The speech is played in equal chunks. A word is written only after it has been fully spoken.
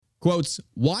Quotes,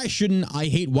 "Why shouldn't I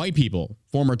hate white people?"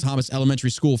 Former Thomas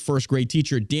Elementary School first grade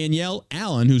teacher Danielle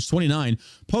Allen, who's 29,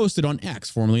 posted on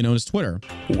X, formerly known as Twitter.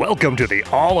 Welcome to the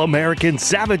All-American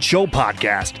Savage Show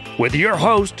podcast with your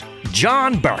host,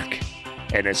 John Burke,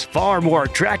 and his far more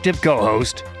attractive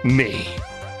co-host, me.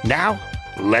 Now,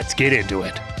 let's get into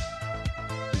it.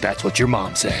 That's what your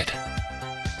mom said.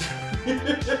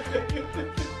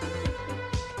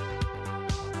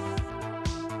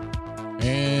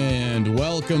 And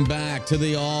welcome back to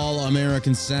the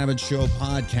All-American Savage Show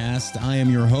podcast. I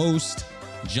am your host,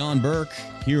 John Burke,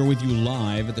 here with you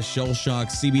live at the Shell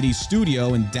Shock CBD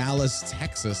studio in Dallas,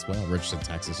 Texas. Well, Richardson,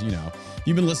 Texas, you know. If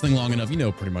you've been listening long enough, you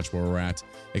know pretty much where we're at.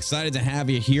 Excited to have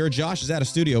you here. Josh is at a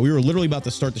studio. We were literally about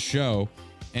to start the show,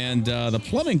 and the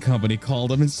plumbing company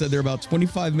called him and said they're about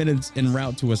 25 minutes en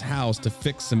route to his house to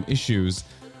fix some issues.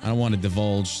 I don't want to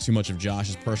divulge too much of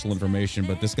Josh's personal information,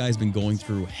 but this guy's been going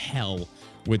through hell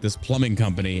with this plumbing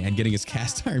company and getting his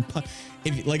cast iron.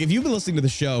 If you've been listening to the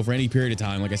show for any period of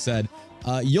time, like I said,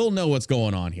 you'll know what's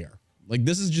going on here. Like,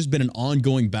 this has just been an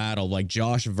ongoing battle, like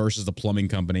Josh versus the plumbing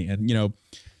company. And, you know,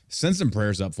 send some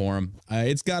prayers up for him.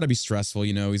 It's got to be stressful.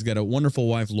 You know, he's got a wonderful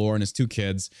wife, Laura, and his 2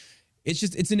 kids.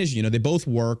 It's an issue. You know, they both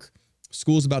work.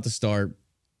 School's about to start.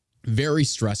 Very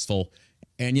stressful.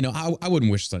 And, you know, I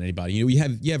wouldn't wish this on anybody. You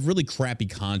know, you have really crappy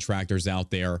contractors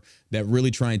out there that really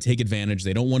try and take advantage.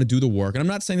 They don't want to do the work. And I'm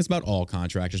not saying this about all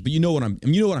contractors, but you know what I'm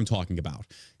talking about.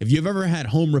 If you've ever had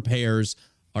home repairs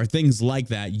or things like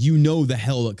that, you know the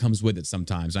hell that comes with it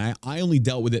sometimes. I only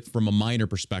dealt with it from a minor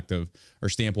perspective, or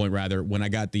standpoint rather, when I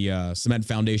got the cement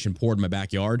foundation poured in my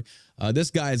backyard.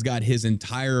 This guy's got his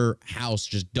entire house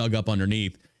just dug up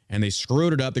underneath, and they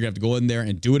screwed it up. They're gonna have to go in there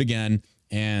and do it again.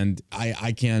 And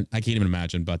I can't even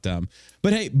imagine. But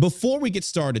hey, before we get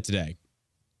started today,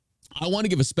 I want to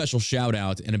give a special shout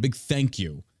out and a big thank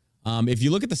you. If you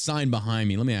look at the sign behind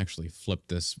me, let me actually flip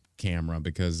this camera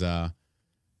because hold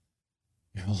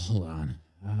on.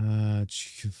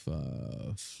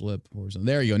 Flip horizontal.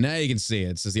 There you go. Now you can see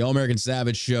it. It says the All-American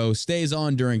Savage Show stays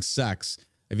on during sex.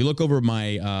 If you look over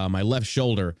my my left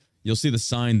shoulder, you'll see the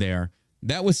sign there.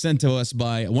 That was sent to us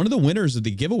by one of the winners of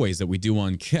the giveaways that we do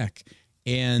on Kick.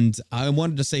 And I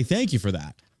wanted to say thank you for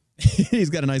that.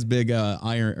 He's got a nice big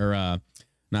burned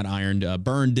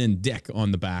in dick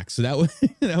on the back. So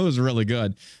that was really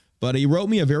good. But he wrote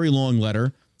me a very long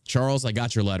letter. Charles, I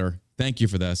got your letter. Thank you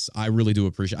for this. I really do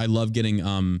appreciate it. I love getting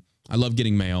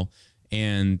mail.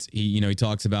 And he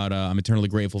talks about, I'm eternally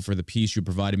grateful for the peace you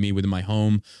provided me within my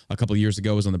home. A couple of years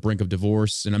ago, I was on the brink of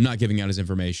divorce, and I'm not giving out his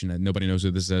information, and nobody knows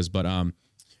who this is, but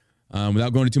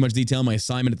without going into too much detail, my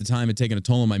assignment at the time had taken a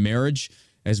toll on my marriage,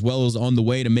 as well as on the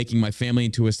way to making my family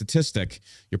into a statistic.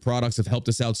 Your products have helped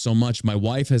us out so much. My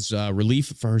wife has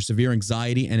relief for her severe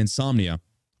anxiety and insomnia.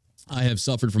 I have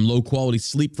suffered from low-quality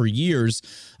sleep for years.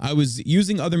 I was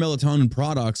using other melatonin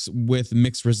products with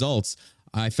mixed results.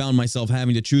 I found myself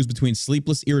having to choose between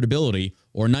sleepless irritability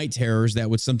or night terrors that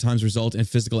would sometimes result in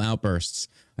physical outbursts.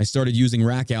 I started using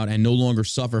Rack Out and no longer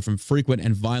suffer from frequent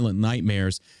and violent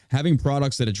nightmares. Having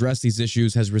products that address these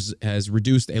issues has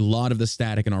reduced a lot of the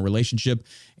static in our relationship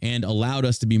and allowed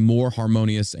us to be a more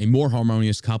harmonious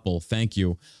couple. Thank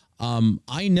you.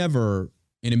 I never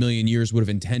in a million years would have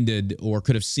intended, or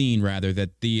could have seen rather,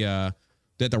 that the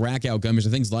Rack Out gummies or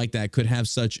things like that could have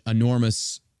such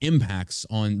enormous impacts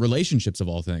on relationships of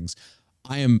all things.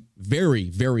 I am very,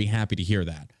 very happy to hear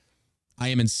that. I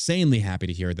am insanely happy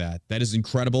to hear that. That is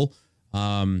incredible.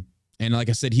 And like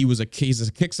I said, he's a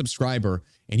Kick subscriber,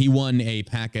 and he won a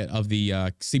packet of the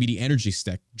CBD Energy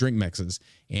Stick drink mixes.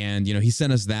 And, you know, he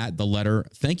sent us the letter.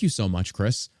 Thank you so much,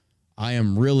 Chris. I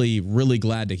am really, really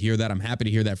glad to hear that. I'm happy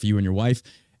to hear that for you and your wife.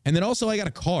 And then also I got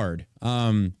a card.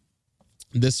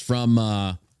 This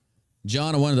from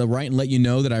John. I wanted to write and let you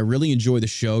know that I really enjoy the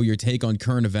show. Your take on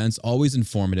current events, always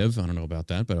informative. I don't know about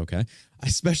that, but okay. I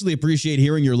especially appreciate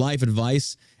hearing your life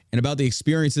advice and about the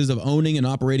experiences of owning and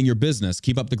operating your business.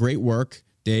 Keep up the great work,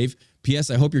 Dave. P.S.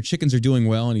 I hope your chickens are doing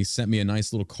well. And he sent me a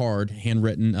nice little card,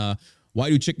 handwritten. Why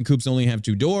do chicken coops only have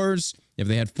 2 doors? If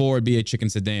they had 4, it'd be a chicken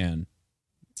sedan.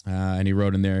 And he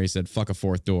wrote in there, he said, fuck a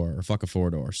 4th door, or fuck a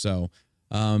 4-door. So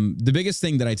the biggest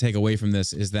thing that I take away from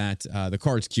this is that the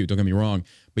card's cute, don't get me wrong,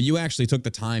 but you actually took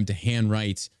the time to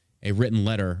handwrite a written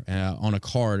letter on a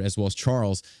card, as well as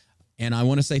Charles. And I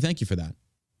want to say thank you for that.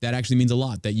 That actually means a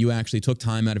lot, that you actually took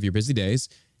time out of your busy days.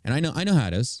 And I know how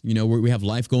it is. You know, we have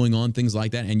life going on, things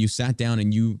like that. And you sat down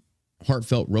and you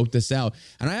heartfelt wrote this out.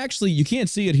 And I actually, you can't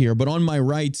see it here, but on my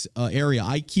right area,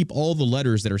 I keep all the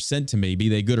letters that are sent to me, be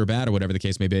they good or bad or whatever the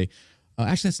case may be.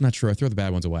 Actually, that's not true. I throw the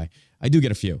bad ones away. I do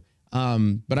get a few.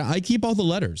 But I keep all the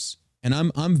letters. And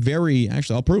I'm very,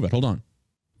 actually, I'll prove it. Hold on.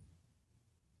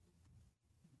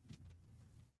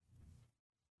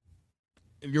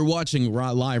 if you're watching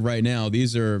live right now,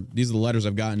 these are the letters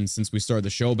I've gotten since we started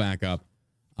the show back up,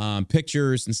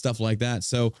 pictures and stuff like that.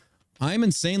 So I'm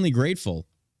insanely grateful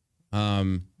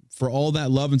for all that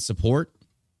love and support.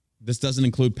 This doesn't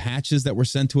include patches that were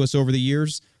sent to us over the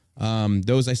years.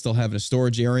 Those I still have in a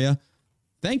storage area.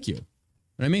 Thank you.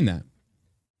 And I mean that.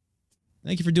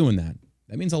 Thank you for doing that.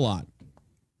 That means a lot.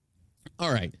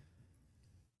 All right.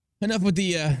 Enough with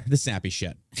the sappy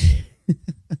shit.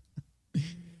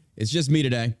 It's just me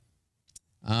today.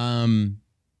 There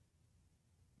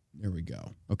we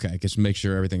go. Okay, just make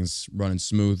sure everything's running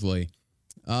smoothly.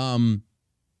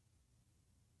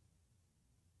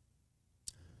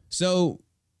 So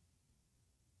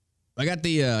I got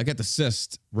the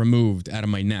cyst removed out of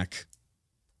my neck,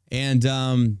 and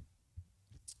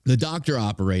the doctor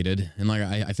operated, and like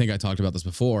I think I talked about this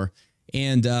before,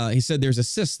 and he said there's a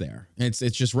cyst there. It's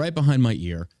just right behind my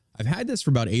ear. I've had this for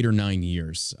about 8 or 9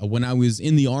 years. When I was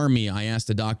in the Army, I asked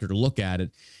the doctor to look at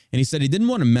it, and he said he didn't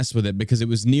want to mess with it because it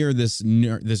was near this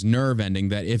nerve ending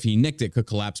that if he nicked it could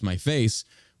collapse my face,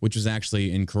 which was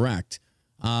actually incorrect.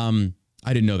 I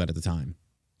didn't know that at the time.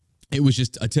 It was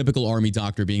just a typical Army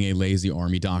doctor being a lazy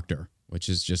Army doctor, which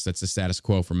is just, that's the status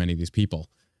quo for many of these people.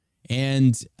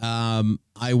 And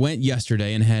I went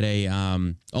yesterday and had a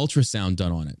ultrasound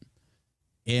done on it.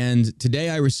 And today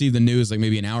I received the news, like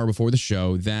maybe an hour before the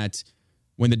show, that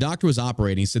when the doctor was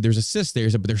operating, he said there's a cyst there,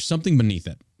 he said, but there's something beneath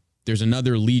it. There's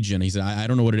another lesion. He said, I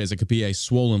don't know what it is. It could be a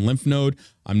swollen lymph node.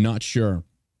 I'm not sure.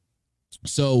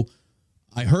 So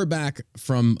I heard back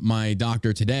from my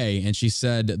doctor today, and she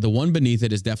said the one beneath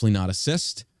it is definitely not a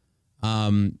cyst.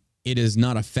 It is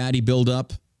not a fatty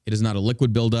buildup. It is not a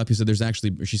liquid buildup. She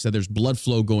said there's blood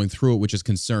flow going through it, which is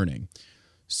concerning.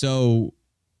 So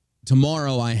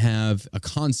tomorrow I have a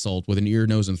consult with an ear,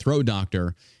 nose, and throat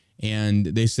doctor, and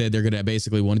they said they're going to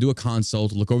basically want to do a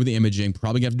consult, look over the imaging,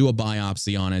 probably have to do a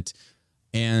biopsy on it.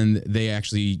 And they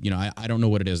actually, I don't know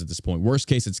what it is at this point. Worst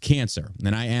case, it's cancer.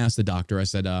 And I asked the doctor, I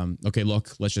said, okay,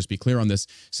 look, let's just be clear on this.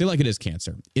 Say like it is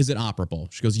cancer. Is it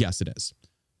operable? She goes, yes, it is.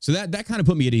 So that kind of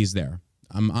put me at ease there.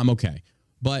 I'm okay.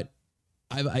 But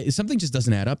something just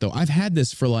doesn't add up, though. I've had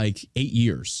this for like 8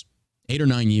 or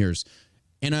 9 years,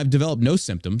 and I've developed no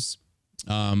symptoms.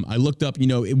 I looked up,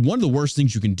 one of the worst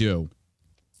things you can do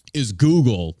is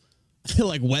Google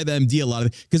like WebMD a lot of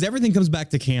it, because everything comes back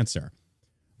to cancer.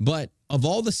 But of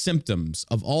all the symptoms,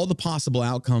 of all the possible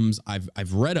outcomes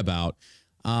I've read about,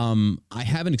 I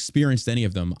haven't experienced any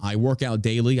of them. I work out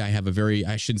daily. I have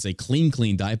I shouldn't say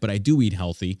clean diet, but I do eat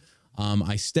healthy.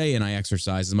 I stay and I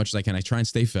exercise as much as I can. I try and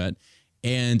stay fit.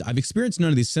 And I've experienced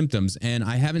none of these symptoms, and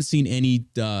I haven't seen any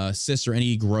cysts or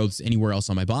any growths anywhere else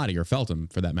on my body, or felt them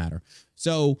for that matter.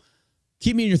 So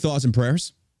keep me in your thoughts and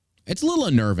prayers. It's a little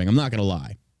unnerving. I'm not going to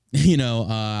lie.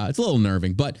 It's a little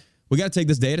unnerving, but we got to take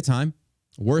this day at a time.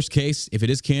 Worst case, if it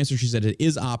is cancer, she said it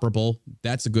is operable.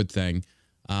 That's a good thing.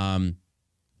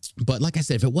 But like I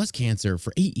said, if it was cancer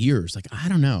for 8 years, like, I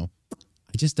don't know.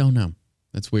 I just don't know.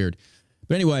 That's weird.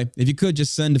 But anyway, if you could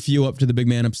just send a few up to the big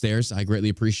man upstairs, I greatly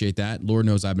appreciate that. Lord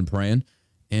knows I've been praying.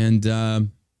 And, all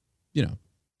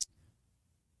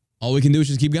we can do is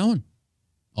just keep going.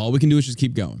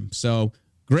 So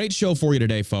great show for you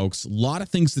today, folks. A lot of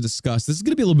things to discuss. This is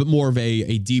going to be a little bit more of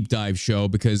a deep dive show,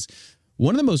 because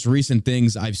one of the most recent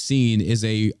things I've seen is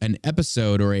an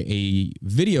episode or a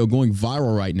video going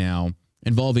viral right now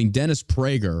involving Dennis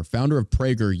Prager, founder of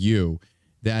PragerU,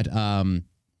 that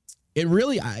it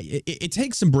really it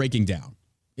takes some breaking down.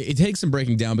 It takes some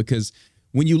breaking down, because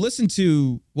when you listen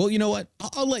to, well, you know what?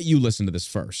 I'll let you listen to this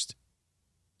first.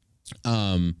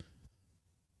 And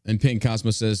Pink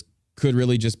Cosmos says, could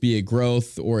really just be a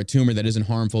growth or a tumor that isn't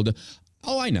harmful to.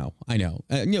 Oh, I know.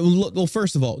 Well,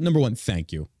 first of all, number one,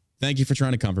 thank you. Thank you for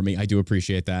trying to comfort me. I do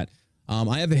appreciate that.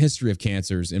 I have a history of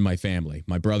cancers in my family.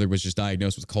 My brother was just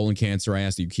diagnosed with colon cancer. I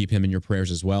asked that you keep him in your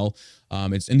prayers as well.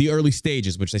 It's in the early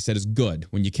stages, which they said is good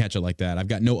when you catch it like that. I've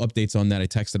got no updates on that. I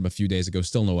texted him a few days ago.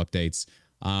 Still no updates.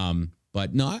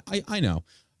 But no, I know.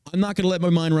 I'm not going to let my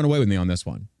mind run away with me on this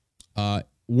one.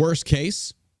 Worst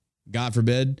case, God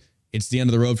forbid, it's the end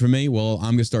of the road for me. Well,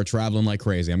 I'm going to start traveling like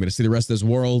crazy. I'm going to see the rest of this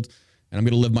world, and I'm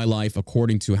going to live my life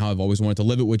according to how I've always wanted to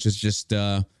live it, which is just,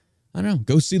 I don't know,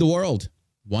 go see the world.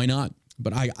 Why not?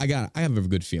 But I have a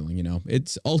good feeling,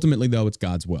 It's ultimately, though, it's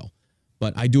God's will.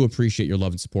 But I do appreciate your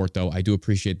love and support, though. I do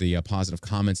appreciate the positive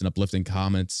comments and uplifting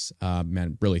comments.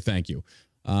 Man, really, thank you.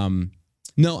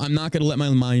 No, I'm not going to let my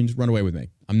mind run away with me.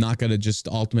 I'm not going to just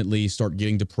ultimately start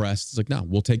getting depressed. It's like, no,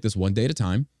 we'll take this one day at a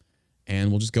time, and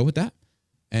we'll just go with that.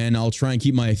 And I'll try and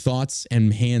keep my thoughts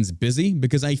and hands busy,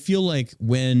 because I feel like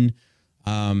when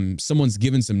someone's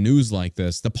given some news like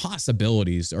this, the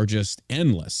possibilities are just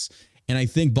endless. And I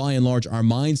think by and large, our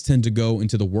minds tend to go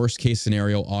into the worst case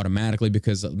scenario automatically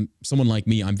because someone like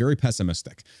me, I'm very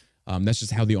pessimistic. That's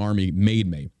just how the Army made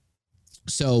me.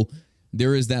 So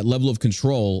there is that level of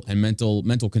control and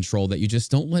mental control that you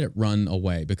just don't let it run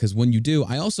away, because when you do,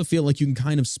 I also feel like you can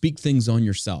kind of speak things on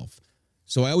yourself.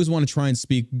 So I always want to try and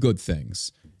speak good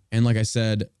things. And like I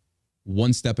said,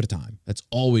 one step at a time. That's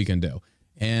all we can do.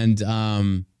 And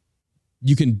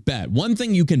you can bet. One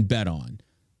thing you can bet on,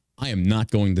 I am not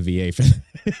going to the VA for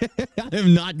I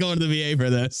am not going to the VA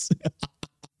for this.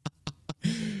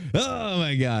 Oh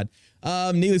my God.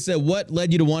 Neela said, what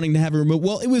led you to wanting to have it removed?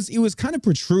 Well, it was kind of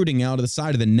protruding out of the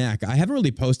side of the neck. I haven't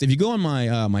really posted. If you go on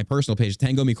my my personal page,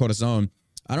 Tango Mi Corazon,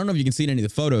 I don't know if you can see any of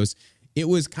the photos. It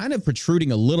was kind of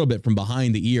protruding a little bit from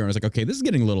behind the ear. I was like, okay, this is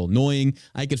getting a little annoying.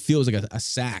 I could feel it was like a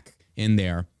sack in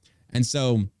there. And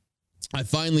so I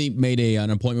finally made an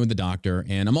appointment with the doctor,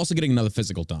 and I'm also getting another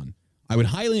physical done. I would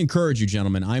highly encourage you,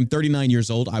 gentlemen. I'm 39 years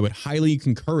old. I would highly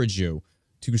encourage you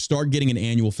to start getting an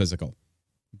annual physical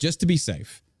just to be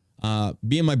safe.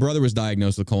 Being my brother was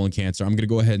diagnosed with colon cancer, I'm going to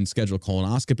go ahead and schedule a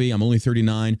colonoscopy. I'm only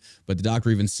 39, but the doctor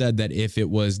even said that if it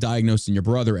was diagnosed in your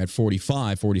brother at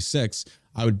 45, 46,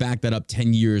 I would back that up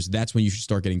 10 years. That's when you should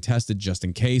start getting tested just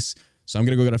in case. So I'm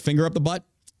going to go get a finger up the butt.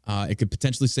 It could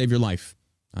potentially save your life.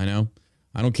 I know.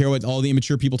 I don't care what all the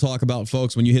immature people talk about,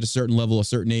 folks. When you hit a certain level, a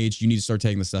certain age, you need to start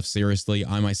taking this stuff seriously.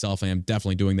 I myself, I am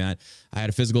definitely doing that. I had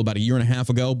a physical about a year and a half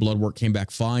ago. Blood work came back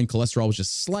fine. Cholesterol was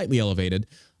just slightly elevated.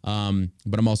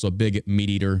 But I'm also a big meat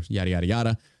eater, yada, yada,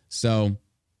 yada. So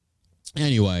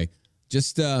anyway,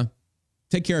 just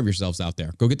take care of yourselves out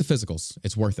there. Go get the physicals.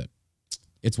 It's worth it.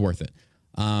 It's worth it.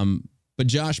 But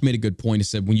Josh made a good point. He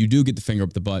said, when you do get the finger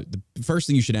up the butt, the first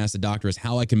thing you should ask the doctor is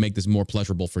how I can make this more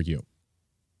pleasurable for you.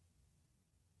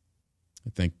 I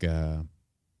think that's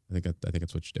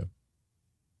what you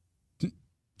do.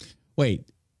 Wait,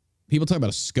 people talk about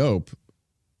a scope.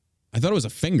 I thought it was a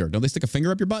finger. Don't they stick a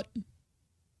finger up your butt?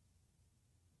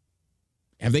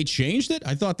 Have they changed it?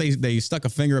 I thought they stuck a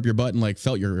finger up your butt and like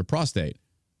felt your prostate.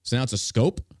 So now it's a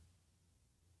scope?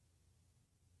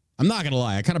 I'm not going to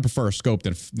lie. I kind of prefer a scope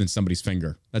than somebody's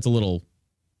finger. That's a little...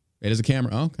 It is a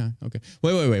camera? Oh, okay.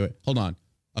 Wait. Hold on.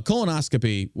 A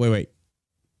colonoscopy... Wait.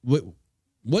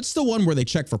 What's the one where they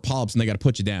check for polyps and they got to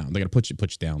put you down? They got to put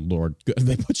you down, Lord.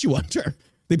 They put you under.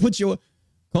 They put you...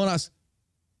 Colonoscopy.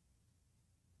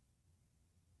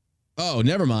 Oh,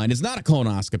 never mind. It's not a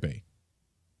colonoscopy.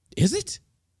 Is it?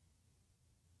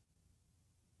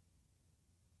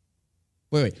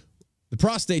 Wait. The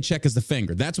prostate check is the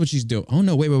finger. That's what she's doing. Oh,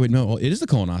 no, wait. No, it is the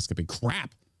colonoscopy.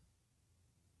 Crap.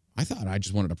 I thought I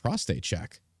just wanted a prostate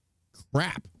check.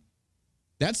 Crap.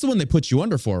 That's the one they put you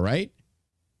under for, right?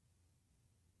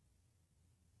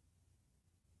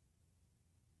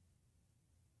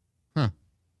 Huh.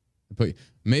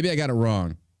 Maybe I got it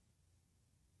wrong.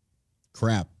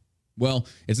 Crap. Well,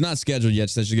 it's not scheduled yet.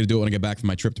 She said she's going to do it when I get back from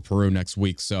my trip to Peru next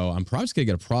week. So I'm probably just going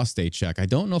to get a prostate check. I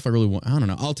don't know if I really want... I don't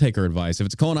know. I'll take her advice. If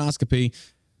it's a colonoscopy,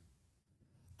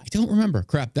 I don't remember.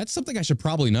 Crap. That's something I should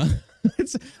probably know.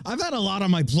 I've had a lot on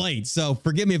my plate, so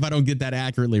forgive me if I don't get that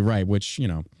accurately right, which, you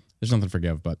know, there's nothing to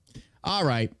forgive. But all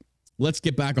right, let's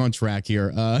get back on track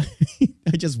here. I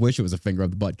just wish it was a finger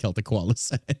up the butt, Celtic Koala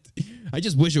said. I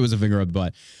just wish it was a finger up the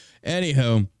butt.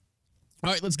 Anywho,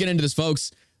 all right, let's get into this,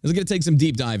 folks. This is going to take some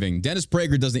deep diving. Dennis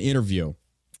Prager does an interview,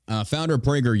 founder of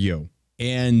PragerU,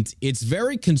 and it's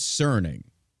very concerning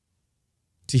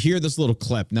to hear this little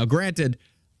clip. Now, granted,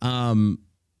 I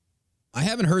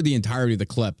haven't heard the entirety of the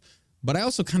clip, but I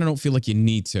also kind of don't feel like you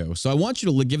need to. So I want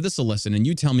you to give this a listen, and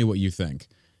you tell me what you think.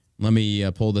 Let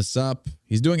me pull this up.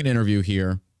 He's doing an interview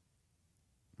here.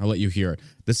 I'll let you hear it.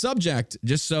 The subject,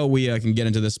 just so we can get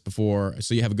into this before,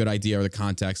 so you have a good idea of the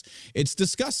context, it's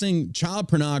discussing child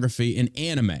pornography in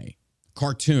anime,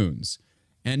 cartoons.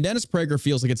 And Dennis Prager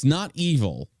feels like it's not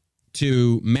evil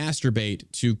to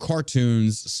masturbate to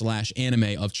cartoons /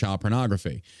 anime of child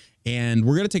pornography. And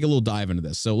we're going to take a little dive into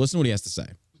this. So listen to what he has to say.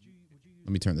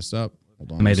 Let me turn this up.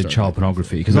 Hold on. Animated child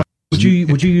pornography. Because would you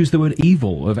use the word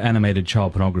evil of animated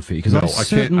child pornography? Because I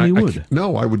certainly would.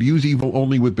 No, I would use evil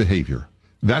only with behavior.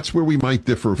 That's where we might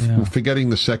differ,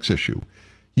 forgetting the sex issue.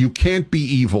 You can't be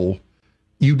evil.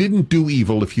 You didn't do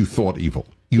evil if you thought evil.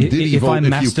 You did evil if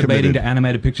you committed. If I'm masturbating to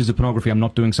animated pictures of pornography, I'm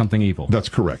not doing something evil. That's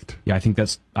correct. Yeah, I think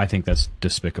that's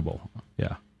despicable.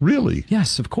 Yeah. Really?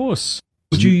 Yes, of course.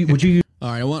 Would you? All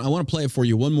right, I want to play it for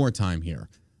you one more time here.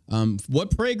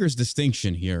 What Prager's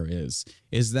distinction here is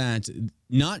that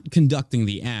not conducting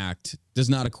the act does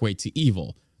not equate to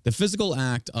evil. The physical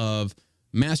act of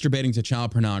masturbating to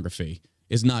child pornography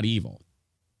is not evil.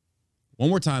 One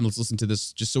more time, let's listen to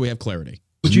this just so we have clarity.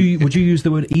 would you use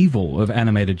the word evil of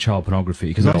animated child pornography?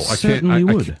 Because I certainly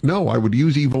would. No, I would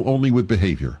use evil only with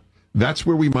behavior. That's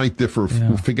where we might differ,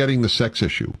 forgetting the sex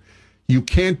issue. You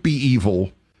can't be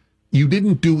evil. You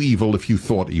didn't do evil if you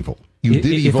thought evil. You did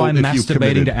evil if I'm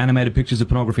masturbating to animated pictures of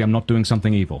pornography, I'm not doing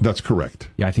something evil. That's correct.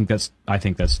 Yeah, I think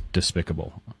that's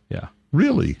despicable. Yeah.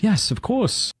 Really? Yes, of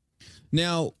course.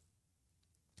 Now,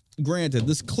 granted,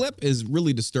 this clip is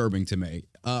really disturbing to me.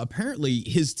 Apparently,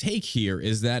 his take here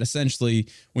is that essentially,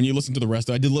 when you listen to the rest,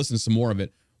 I did listen to some more of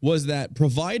it, was that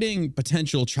providing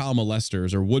potential child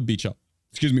molesters or would-be child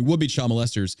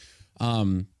molesters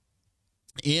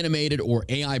animated or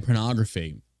AI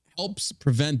pornography helps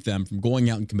prevent them from going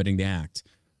out and committing the act.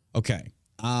 Okay,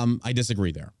 I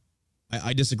disagree there.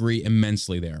 I disagree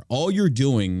immensely there. All you're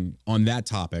doing on that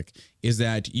topic is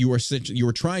that you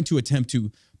are trying to attempt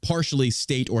to partially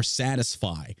state or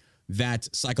satisfy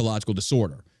that psychological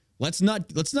disorder. There's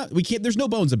no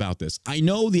bones about this. I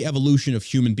know the evolution of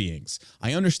human beings.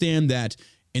 I understand that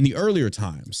in the earlier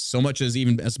times, so much as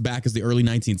even as back as the early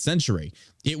 19th century,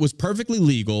 it was perfectly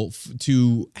legal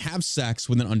to have sex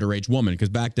with an underage woman, because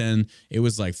back then it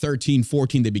was like 13,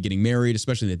 14, they'd be getting married,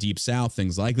 especially in the Deep South,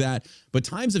 things like that. But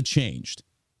times have changed.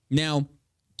 Now,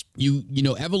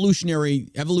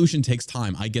 evolution takes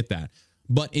time. I get that.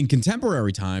 But in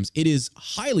contemporary times, it is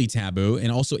highly taboo and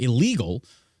also illegal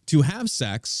to have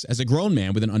sex as a grown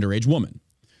man with an underage woman.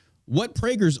 What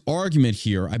Prager's argument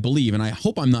here, I believe, and I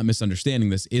hope I'm not misunderstanding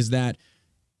this, is that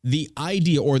the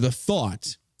idea or the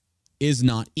thought is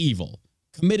not evil.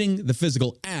 Committing the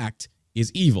physical act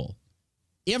is evil.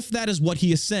 If that is what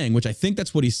he is saying, which I think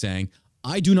that's what he's saying,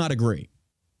 I do not agree.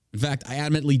 In fact, I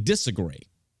adamantly disagree.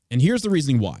 And here's the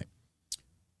reasoning why.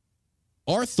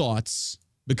 Our thoughts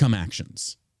become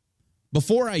actions.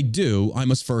 Before I do, I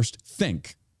must first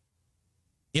think.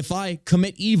 If I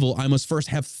commit evil, I must first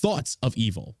have thoughts of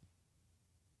evil.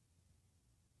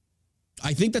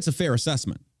 I think that's a fair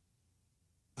assessment.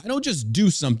 I don't just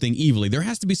do something evilly. There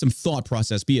has to be some thought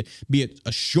process, be it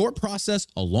a short process,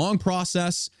 a long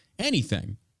process,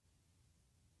 anything.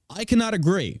 I cannot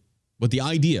agree with the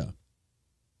idea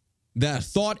that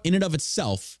thought in and of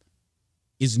itself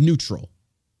is neutral.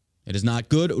 It is not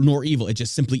good nor evil. It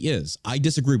just simply is. I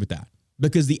disagree with that,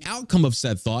 because the outcome of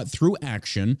said thought through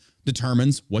action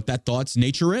determines what that thought's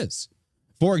nature is.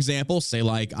 For example, say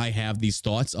like I have these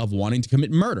thoughts of wanting to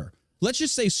commit murder. Let's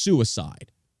just say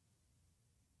suicide.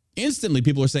 Instantly,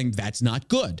 people are saying that's not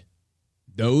good.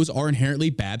 Those are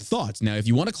inherently bad thoughts. Now, if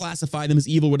you want to classify them as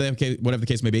evil, whatever the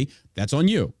case may be, that's on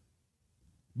you.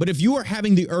 But if you are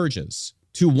having the urges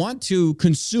to want to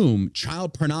consume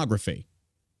child pornography,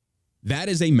 that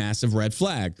is a massive red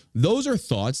flag. Those are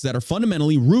thoughts that are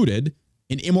fundamentally rooted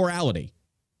in immorality.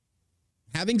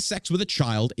 Having sex with a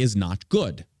child is not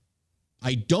good.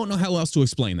 I don't know how else to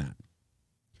explain that.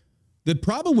 The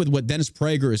problem with what Dennis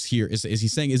Prager is here is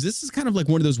he's saying is this is kind of like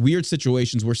one of those weird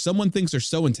situations where someone thinks they're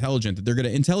so intelligent that they're going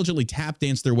to intelligently tap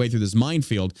dance their way through this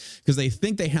minefield because they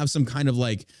think they have some kind of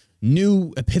like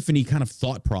new epiphany kind of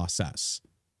thought process.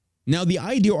 Now, the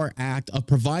idea or act of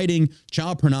providing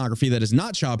child pornography that is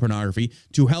not child pornography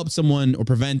to help someone or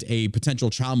prevent a potential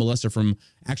child molester from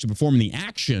actually performing the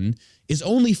action is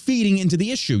only feeding into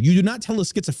the issue. You do not tell a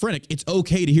schizophrenic it's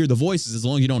okay to hear the voices as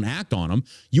long as you don't act on them.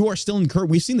 You are still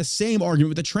encouraged. We've seen the same argument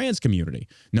with the trans community.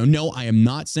 Now, no, I am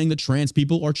not saying that trans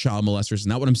people are child molesters. It's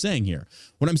not what I'm saying here.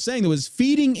 What I'm saying, though, is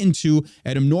feeding into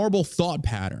an abnormal thought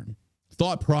pattern,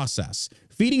 thought process.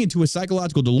 Feeding into a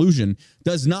psychological delusion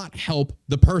does not help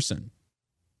the person.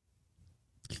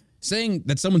 Saying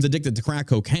that someone's addicted to crack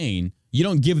cocaine, you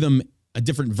don't give them a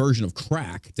different version of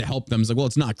crack to help them. It's like, well,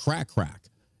 it's not crack.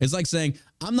 It's like saying,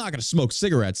 I'm not going to smoke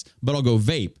cigarettes, but I'll go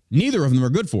vape. Neither of them are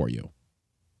good for you.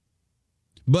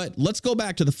 But let's go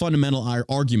back to the fundamental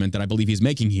argument that I believe he's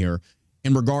making here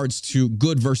in regards to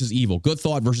good versus evil, good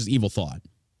thought versus evil thought.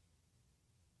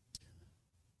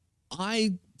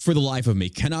 I, for the life of me,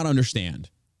 cannot understand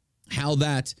how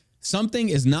that something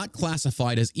is not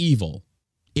classified as evil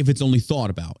if it's only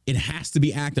thought about. It has to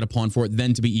be acted upon for it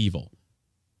then to be evil.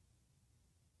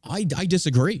 I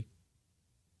disagree.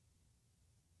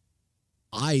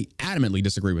 I adamantly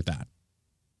disagree with that.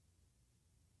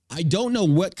 I don't know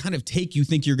what kind of take you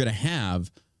think you're going to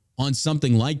have on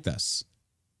something like this,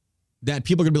 that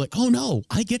people are going to be like, oh no,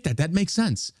 I get that. That makes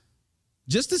sense.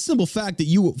 Just the simple fact that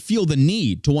you feel the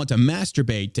need to want to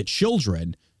masturbate to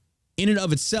children in and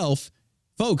of itself,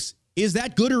 folks, is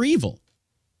that good or evil?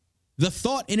 The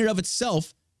thought in and of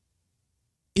itself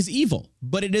is evil,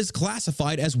 but it is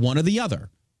classified as one or the other.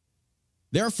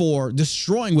 Therefore,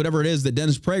 destroying whatever it is that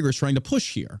Dennis Prager is trying to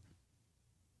push here.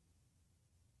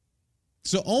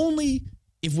 So only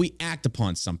if we act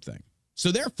upon something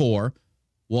So therefore,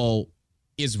 well,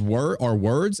 are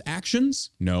words actions?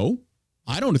 No,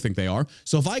 I don't think they are.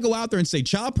 So if I go out there and say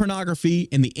child pornography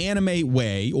in the anime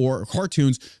way or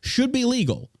cartoons should be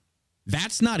legal,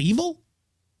 that's not evil?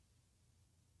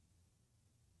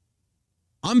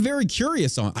 I'm very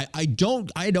curious on.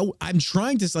 I'm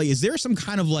trying to say, is there some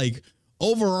kind of like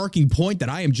overarching point that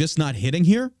I am just not hitting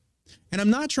here? And I'm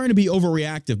not trying to be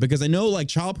overreactive because I know like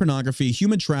child pornography,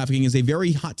 human trafficking is a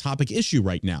very hot topic issue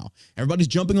right now. Everybody's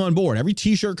jumping on board. Every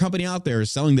t-shirt company out there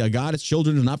is selling that God, it's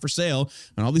children is not for sale.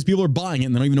 And all these people are buying it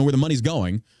and they don't even know where the money's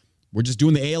going. We're just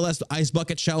doing the ALS Ice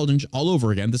Bucket Challenge all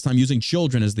over again, this time using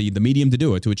children as the medium to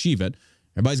do it, to achieve it.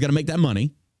 Everybody's got to make that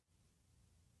money.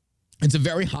 It's a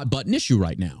very hot button issue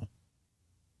right now.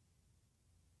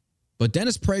 But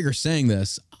Dennis Prager saying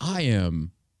this, I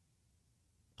am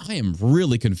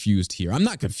really confused here. I'm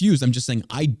not confused. I'm just saying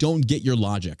I don't get your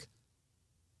logic.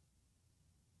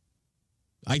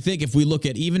 I think if we look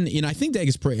at even, I think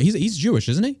Dennis Prager, he's Jewish,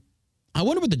 isn't he? I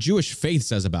wonder what the Jewish faith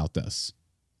says about this.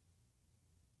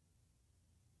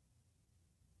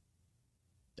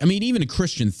 I mean, even in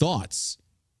Christian thoughts,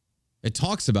 it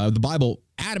talks about, the Bible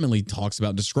adamantly talks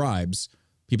about, describes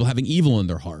people having evil in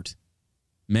their heart.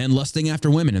 Men lusting after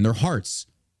women in their hearts.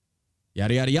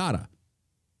 Yada, yada, yada.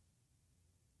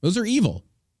 Those are evil.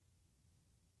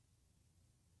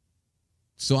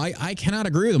 So I cannot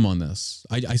agree with him on this.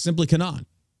 I simply cannot.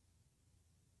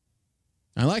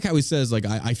 I like how he says, like,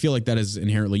 I feel like that is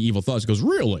inherently evil thoughts. He goes,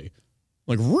 really?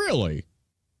 Like, really?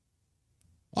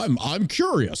 I'm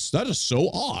curious. That is so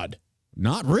odd.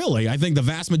 Not really. I think the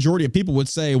vast majority of people would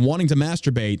say wanting to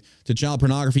masturbate to child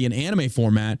pornography in anime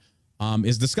format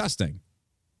is disgusting.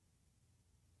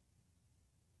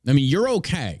 I mean, you're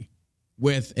okay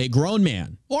with a grown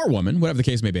man or woman, whatever the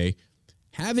case may be,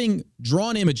 having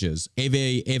drawn images of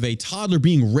a toddler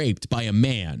being raped by a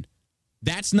man.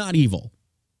 That's not evil.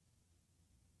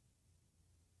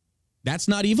 That's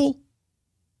not evil?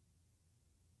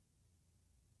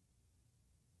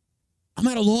 I'm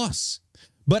at a loss.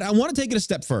 But I want to take it a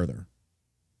step further.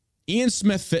 Ian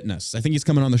Smith Fitness. I think he's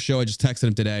coming on the show. I just texted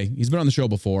him today. He's been on the show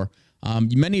before.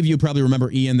 Many of you probably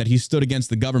remember Ian, that he stood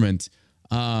against the government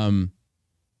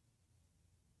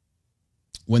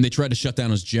when they tried to shut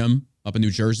down his gym up in New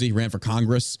Jersey. He ran for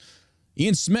Congress.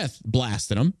 Ian Smith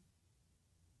blasted him.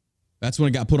 That's when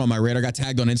it got put on my radar. Got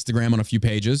tagged on Instagram on a few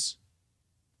pages.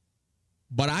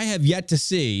 But I have yet to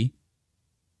see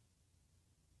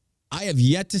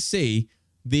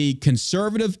the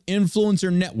conservative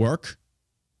influencer network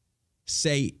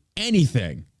say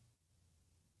anything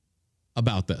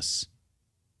about this.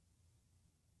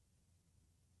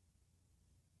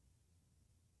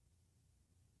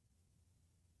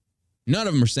 None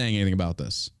of them are saying anything about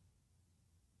this.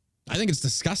 I think it's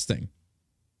disgusting.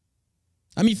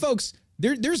 I mean, folks,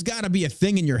 there's got to be a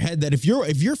thing in your head that if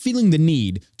you're feeling the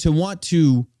need to want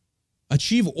to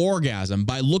achieve orgasm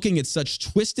by looking at such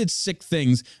twisted, sick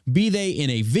things, be they in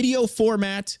a video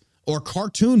format or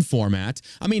cartoon format.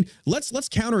 I mean, let's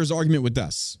counter his argument with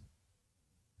this.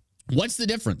 What's the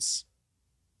difference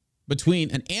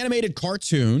between an animated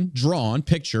cartoon, drawn,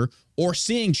 picture, or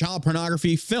seeing child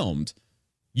pornography filmed?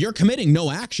 You're committing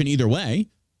no action either way.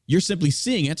 You're simply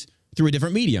seeing it through a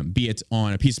different medium, be it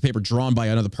on a piece of paper drawn by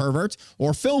another pervert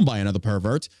or filmed by another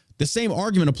pervert. The same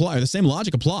argument applies, the same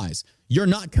logic applies. You're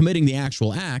not committing the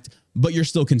actual act, but you're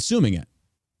still consuming it.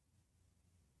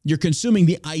 You're consuming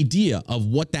the idea of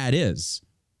what that is,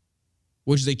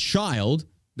 which is a child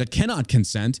that cannot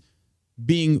consent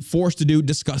being forced to do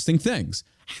disgusting things.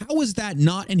 How is that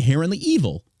not inherently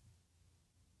evil?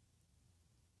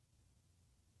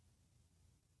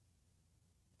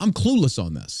 I'm clueless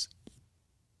on this.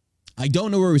 I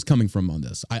don't know where he's coming from on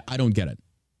this. I don't get it.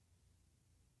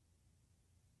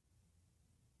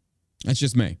 That's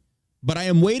just me. But I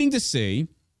am waiting to see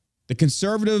the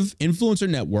conservative influencer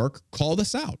network call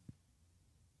this out.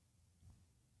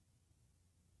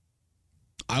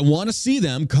 I want to see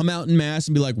them come out en masse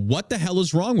and be like, what the hell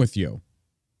is wrong with you?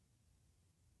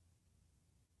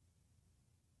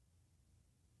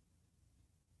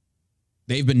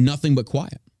 They've been nothing but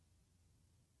quiet.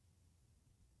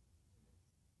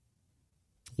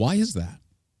 Why is that?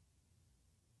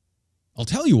 I'll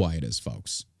tell you why it is,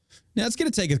 folks. Now, it's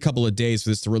going to take a couple of days for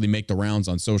this to really make the rounds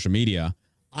on social media.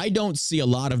 I don't see a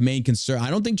lot of main concern. I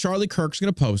don't think Charlie Kirk's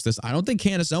going to post this. I don't think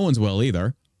Candace Owens will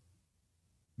either.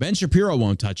 Ben Shapiro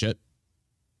won't touch it.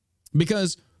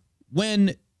 Because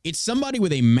when it's somebody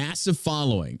with a massive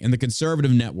following in the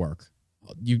conservative network,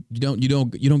 you don't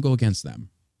go against them.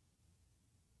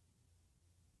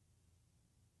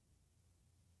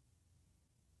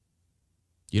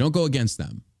 You don't go against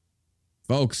them.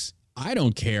 Folks, I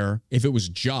don't care if it was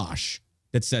Josh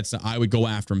that said so. I would go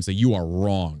after him and say, you are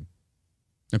wrong.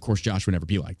 Of course, Josh would never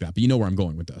be like that, but you know where I'm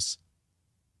going with this.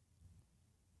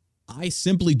 I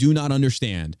simply do not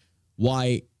understand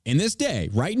why in this day,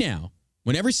 right now,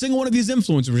 when every single one of these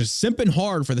influencers is simping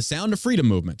hard for the Sound of Freedom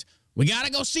movement, we got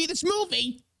to go see this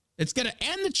movie. It's going to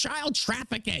end the child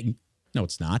trafficking. No,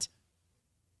 it's not.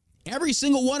 Every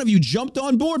single one of you jumped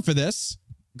on board for this.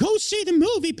 Go see the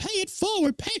movie. Pay it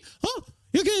forward.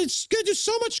 You're going to do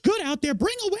so much good out there.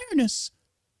 Bring awareness.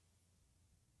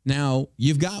 Now,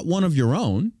 you've got one of your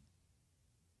own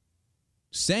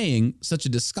saying such a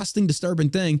disgusting, disturbing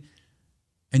thing,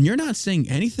 and you're not saying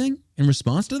anything in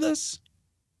response to this?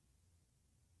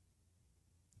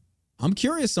 I'm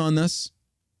curious on this.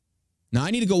 Now,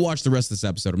 I need to go watch the rest of this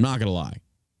episode. I'm not going to lie.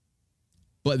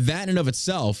 But that in and of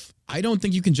itself, I don't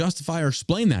think you can justify or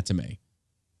explain that to me.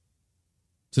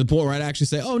 To the point where I'd actually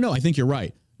say, oh, no, I think you're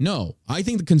right. No, I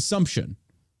think the consumption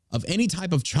of any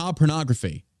type of child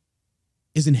pornography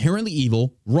is inherently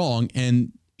evil, wrong,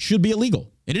 and should be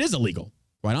illegal. And it is illegal,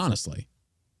 quite honestly.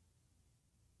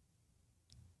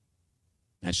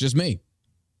 That's just me.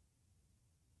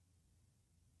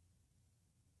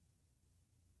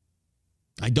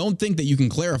 I don't think that you can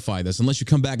clarify this unless you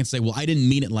come back and say, well, I didn't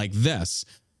mean it like this.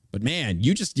 But man,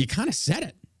 you kind of said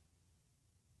it.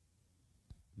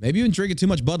 Maybe you've been drinking too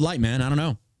much Bud Light, man. I don't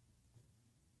know.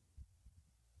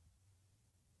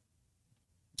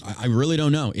 I really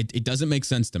don't know. It doesn't make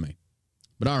sense to me.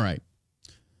 But all right.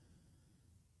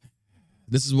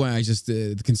 This is why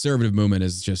the conservative movement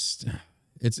is just,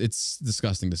 it's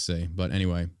disgusting to see. But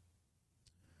anyway.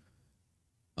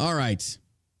 All right.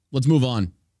 Let's move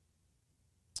on.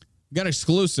 Got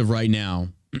exclusive right now.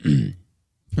 You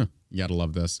gotta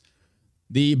love this.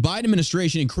 The Biden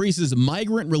administration increases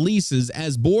migrant releases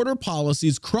as border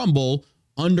policies crumble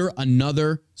under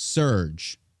another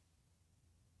surge.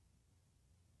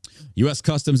 U.S.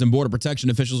 Customs and Border Protection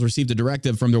officials received a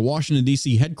directive from their Washington,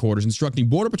 D.C. headquarters instructing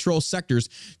Border Patrol sectors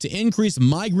to increase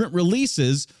migrant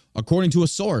releases, according to a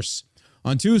source.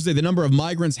 On Tuesday, the number of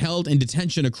migrants held in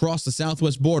detention across the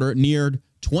southwest border neared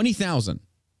 20,000.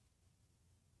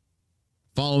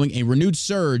 Following a renewed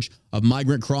surge of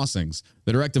migrant crossings,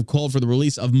 the directive called for the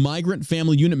release of migrant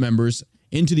family unit members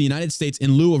into the United States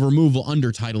in lieu of removal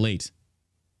under Title VIII.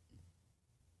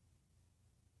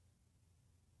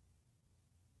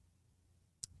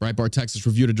 Breitbart, Texas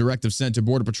reviewed a directive sent to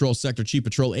Border Patrol Sector Chief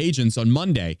Patrol agents on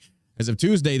Monday. As of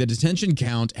Tuesday, the detention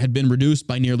count had been reduced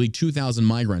by nearly 2,000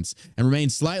 migrants and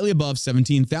remained slightly above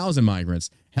 17,000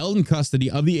 migrants held in custody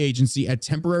of the agency at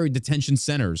temporary detention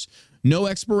centers. No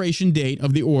expiration date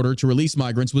of the order to release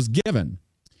migrants was given.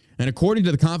 And according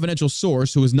to the confidential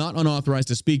source who is not authorized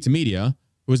to speak to media,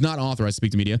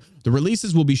 the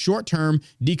releases will be short-term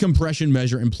decompression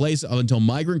measure in place until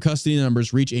migrant custody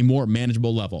numbers reach a more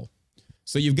manageable level.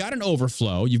 So you've got an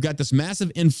overflow. You've got this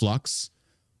massive influx.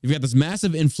 You've got this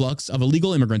massive influx of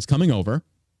illegal immigrants coming over.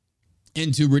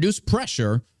 And to reduce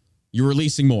pressure, you're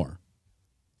releasing more.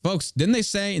 Folks, didn't they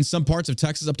say in some parts of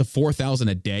Texas up to 4,000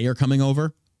 a day are coming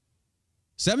over?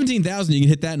 17,000, you can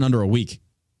hit that in under a week.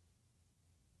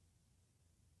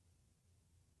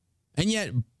 And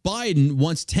yet Biden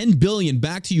wants $10 billion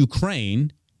back to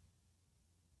Ukraine.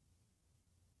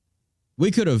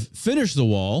 We could have finished the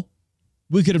wall.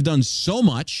 We could have done so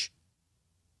much.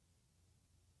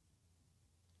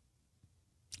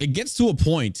 It gets to a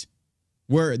point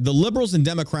where the liberals and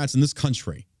Democrats in this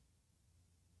country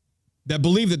that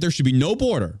believe that there should be no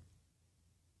border,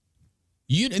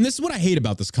 and this is what I hate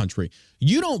about this country,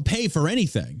 you don't pay for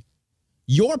anything.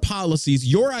 Your policies,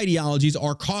 your ideologies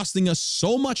are costing us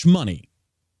so much money,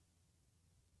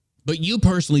 but you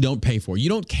personally don't pay for it. You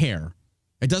don't care.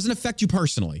 It doesn't affect you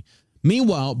personally.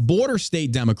 Meanwhile, border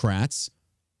state Democrats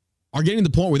are getting to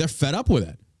the point where they're fed up with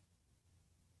it.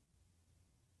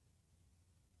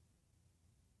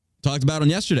 Talked about on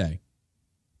yesterday's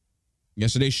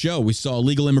show, we saw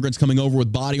illegal immigrants coming over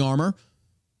with body armor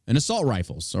and assault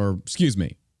rifles,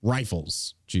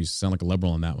 rifles. Jeez, sound like a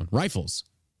liberal on that one. Rifles.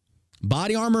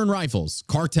 Body armor and rifles.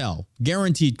 Cartel.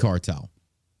 Guaranteed cartel.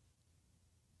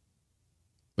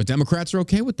 But Democrats are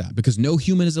okay with that because no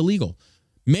human is illegal.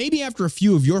 Maybe after a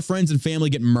few of your friends and family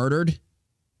get murdered,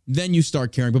 then you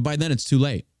start caring, but by then it's too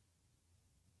late.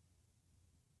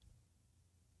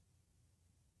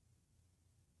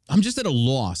 I'm just at a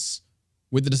loss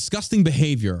with the disgusting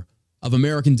behavior of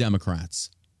American Democrats.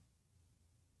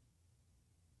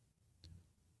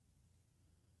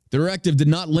 The directive did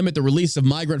not limit the release of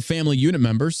migrant family unit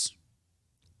members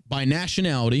by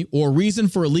nationality or reason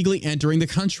for illegally entering the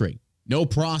country. No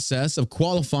process of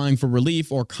qualifying for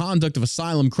relief or conduct of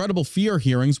asylum credible fear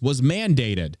hearings was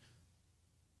mandated.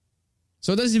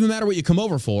 So it doesn't even matter what you come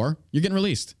over for. You're getting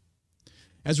released.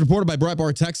 As reported by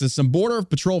Breitbart, Texas, some Border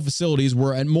Patrol facilities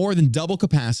were at more than double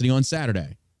capacity on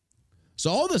Saturday.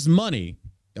 So all this money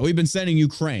that we've been sending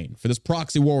Ukraine for this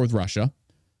proxy war with Russia,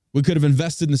 we could have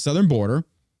invested in the southern border,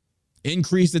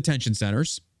 increased detention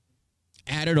centers,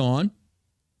 added on,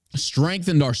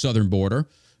 strengthened our southern border.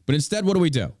 But instead, what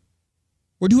do?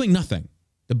 We're doing nothing.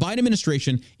 The Biden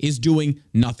administration is doing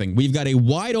nothing. We've got a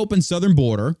wide open southern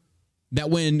border that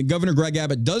when Governor Greg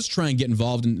Abbott does try and get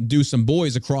involved and do some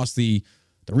boys across the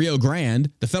Rio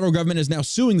Grande, the federal government is now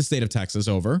suing the state of Texas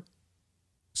over.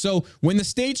 So when the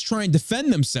states try and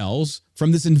defend themselves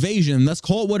from this invasion, let's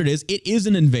call it what it is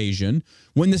an invasion.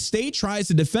 When the state tries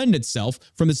to defend itself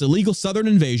from this illegal southern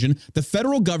invasion, the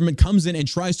federal government comes in and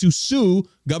tries to sue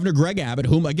Governor Greg Abbott,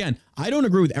 whom, again, I don't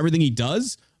agree with everything he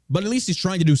does, but at least he's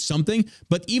trying to do something.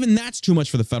 But even that's too much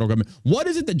for the federal government. What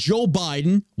is it that Joe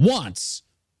Biden wants?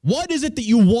 What is it that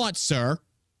you want, sir?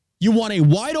 You want a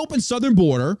wide open southern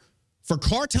border for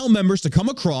cartel members to come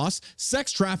across,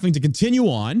 sex trafficking to continue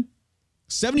on.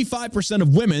 75%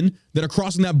 of women that are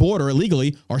crossing that border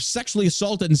illegally are sexually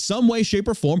assaulted in some way, shape,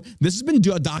 or form. This has been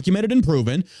documented and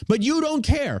proven, but you don't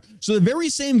care. So the very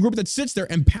same group that sits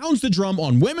there and pounds the drum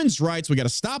on women's rights, we got to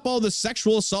stop all this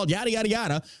sexual assault, yada, yada,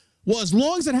 yada. Well, as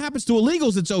long as it happens to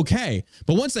illegals, it's okay.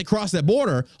 But once they cross that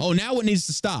border, oh, now it needs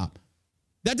to stop.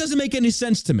 That doesn't make any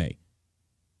sense to me.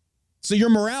 So your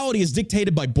morality is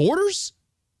dictated by borders?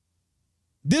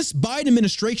 This Biden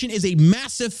administration is a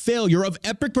massive failure of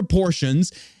epic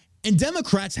proportions, and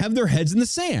Democrats have their heads in the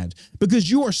sand because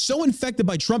you are so infected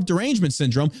by Trump derangement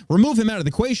syndrome. Remove him out of the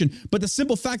equation, but the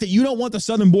simple fact that you don't want the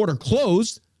southern border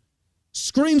closed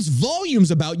screams volumes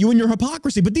about you and your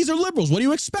hypocrisy. But these are liberals. What do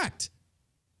you expect?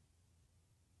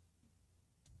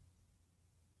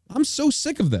 I'm so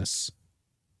sick of this.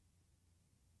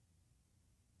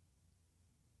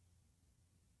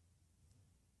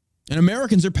 And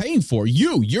Americans are paying for it.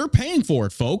 You're paying for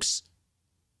it, folks.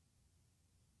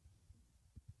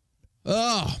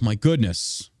 Oh, my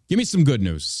goodness. Give me some good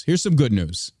news. Here's some good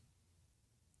news.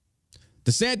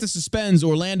 DeSantis suspends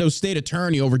Orlando state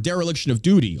attorney over dereliction of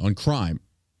duty on crime.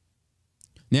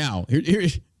 Now,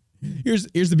 here's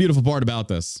the beautiful part about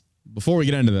this. Before we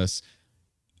get into this,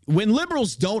 when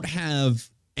liberals don't have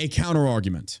a counter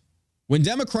argument, when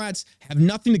Democrats have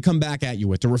nothing to come back at you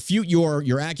with, to refute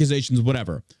your accusations,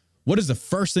 whatever, what is the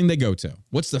first thing they go to?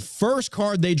 What's the first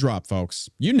card they drop,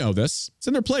 folks? You know this. It's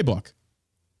in their playbook.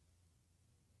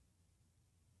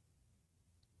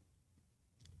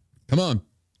 Come on.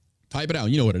 Type it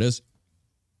out. You know what it is.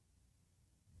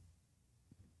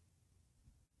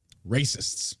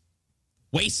 Racists.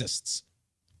 Racists.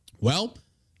 Well,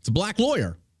 it's a black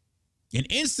lawyer. And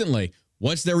instantly,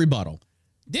 what's their rebuttal?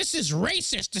 This is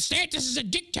racist. DeSantis is a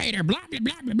dictator. Blah, blah,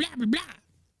 blah, blah, blah, blah.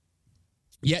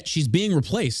 Yet she's being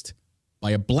replaced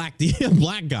by a black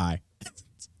guy.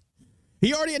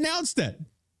 He already announced it.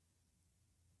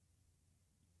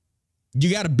 You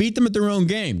got to beat them at their own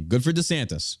game. Good for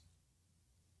DeSantis.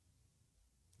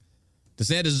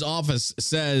 DeSantis' office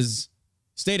says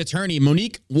State Attorney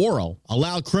Monique Worrell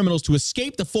allowed criminals to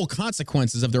escape the full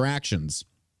consequences of their actions.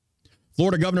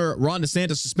 Florida Governor Ron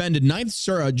DeSantis suspended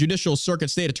 9th Judicial Circuit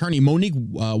State Attorney Monique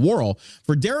Worrell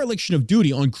for dereliction of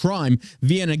duty on crime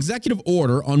via an executive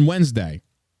order on Wednesday.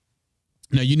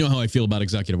 Now, you know how I feel about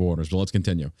executive orders, but let's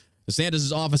continue.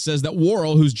 DeSantis' office says that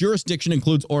Worrell, whose jurisdiction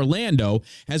includes Orlando,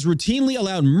 has routinely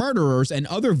allowed murderers and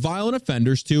other violent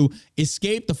offenders to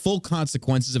escape the full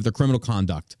consequences of their criminal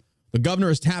conduct. The governor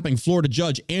is tapping Florida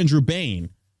Judge Andrew Bain,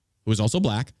 who is also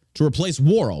black, to replace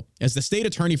Worrell as the state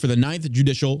attorney for the 9th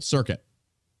Judicial Circuit.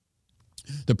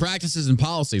 The practices and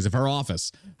policies of her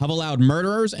office have allowed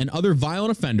murderers and other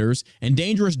violent offenders and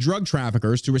dangerous drug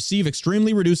traffickers to receive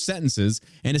extremely reduced sentences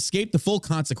and escape the full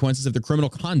consequences of their criminal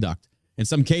conduct. In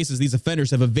some cases, these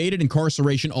offenders have evaded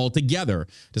incarceration altogether,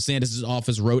 DeSantis'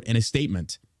 office wrote in a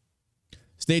statement.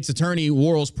 State's Attorney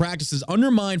Worrell's practices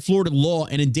undermine Florida law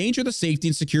and endanger the safety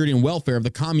and security and welfare of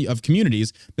the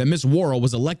communities that Ms. Worrell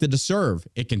was elected to serve,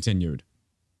 it continued.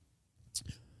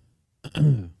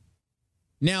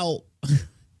 Now,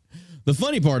 the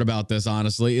funny part about this,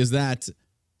 honestly, is that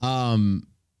I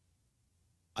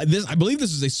believe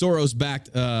this is a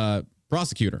Soros-backed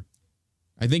prosecutor.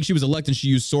 I think she was elected and she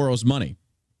used Soros money.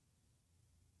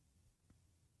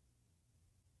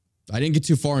 I didn't get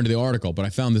too far into the article, but I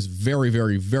found this very,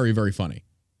 very, very, very funny.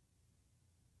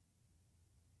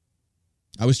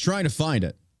 I was trying to find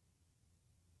it.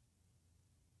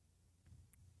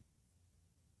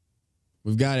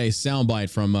 We've got a soundbite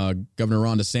from Governor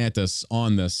Ron DeSantis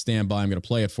on this. Stand by. I'm going to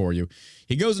play it for you.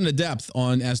 He goes into depth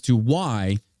on as to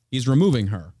why he's removing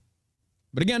her.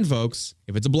 But again, folks,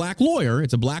 if it's a black lawyer,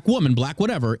 it's a black woman, black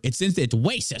whatever, it's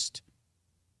racist.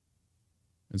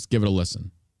 Let's give it a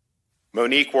listen.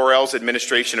 Monique Worrell's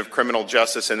administration of criminal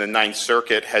justice in the Ninth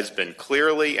Circuit has been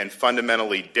clearly and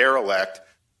fundamentally derelict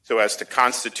so as to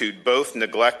constitute both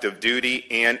neglect of duty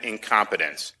and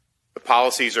incompetence. The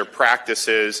policies or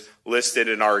practices listed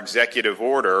in our executive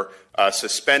order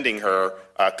suspending her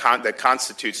that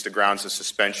constitutes the grounds of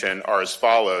suspension are as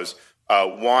follows.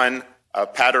 One, a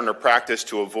pattern or practice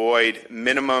to avoid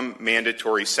minimum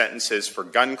mandatory sentences for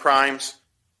gun crimes.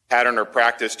 Pattern or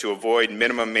practice to avoid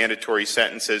minimum mandatory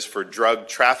sentences for drug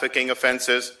trafficking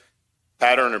offenses.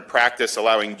 Pattern or practice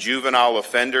allowing juvenile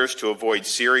offenders to avoid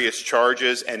serious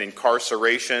charges and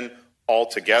incarceration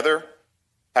altogether.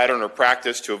 Pattern or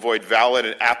practice to avoid valid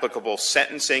and applicable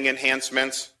sentencing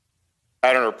enhancements.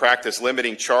 Pattern or practice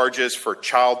limiting charges for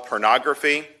child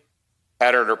pornography.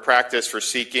 Pattern or practice for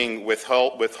seeking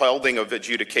withholding of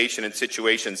adjudication in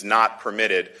situations not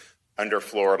permitted under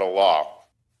Florida law.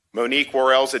 Monique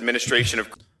Worrell's administration of...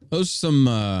 Those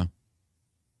some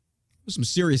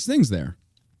serious things there.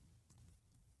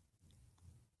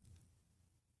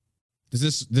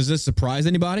 Does this surprise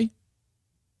anybody?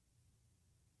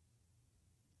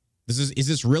 Is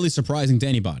this really surprising to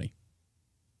anybody?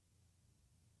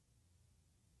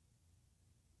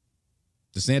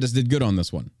 DeSantis did good on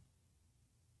this one.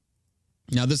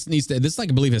 Now this is like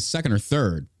I believe his second or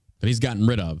third that he's gotten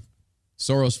rid of.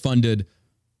 Soros-funded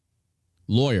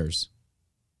lawyers.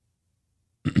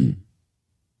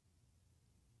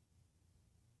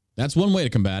 That's one way to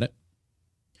combat it.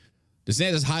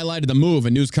 DeSantis highlighted the move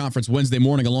in news conference Wednesday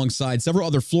morning alongside several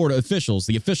other Florida officials.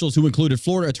 The officials, who included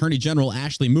Florida Attorney General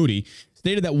Ashley Moody,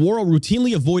 stated that Worrell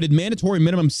routinely avoided mandatory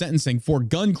minimum sentencing for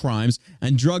gun crimes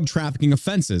and drug trafficking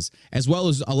offenses, as well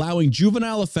as allowing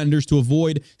juvenile offenders to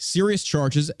avoid serious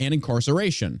charges and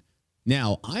incarceration.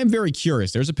 Now, I'm very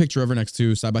curious. There's a picture of her next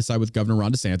to side by side with Governor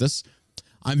Ron DeSantis.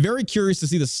 I'm very curious to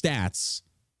see the stats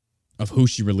of who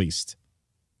she released.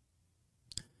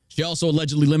 She also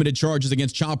allegedly limited charges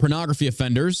against child pornography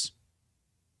offenders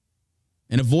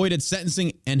and avoided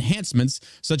sentencing enhancements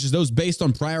such as those based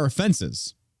on prior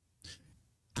offenses.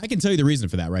 I can tell you the reason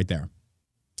for that right there.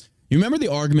 You remember the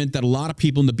argument that a lot of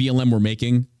people in the BLM were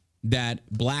making that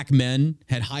black men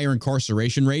had higher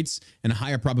incarceration rates and a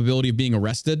higher probability of being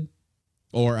arrested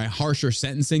or a harsher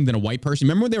sentencing than a white person?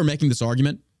 Remember when they were making this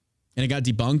argument and it got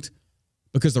debunked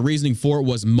because the reasoning for it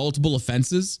was multiple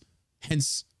offenses,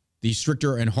 hence the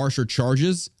stricter and harsher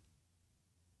charges?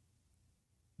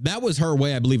 That was her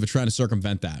way, I believe, of trying to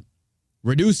circumvent that.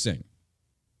 Reducing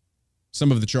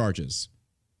some of the charges.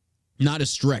 Not as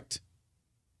strict.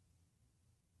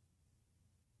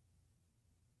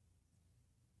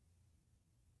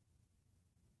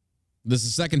 This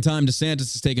is the second time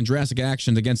DeSantis has taken drastic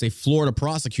action against a Florida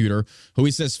prosecutor who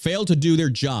he says failed to do their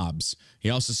jobs.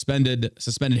 He also suspended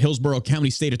Hillsborough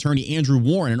County State Attorney Andrew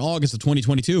Warren in August of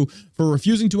 2022 for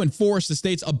refusing to enforce the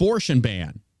state's abortion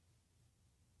ban.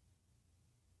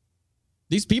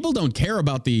 These people don't care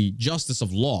about the justice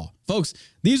of law. Folks,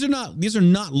 these are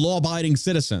not law-abiding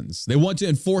citizens. They want to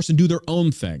enforce and do their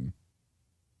own thing.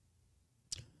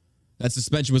 That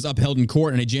suspension was upheld in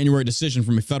court in a January decision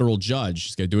from a federal judge.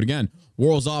 She's going to do it again.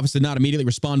 Worrell's office did not immediately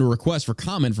respond to a request for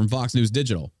comment from Fox News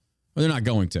Digital. Well, they're not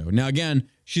going to. Now, again,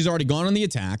 she's already gone on the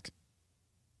attack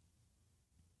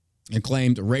and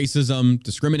claimed racism,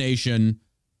 discrimination.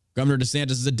 Governor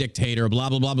DeSantis is a dictator, blah,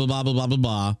 blah, blah, blah, blah, blah, blah,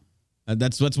 blah.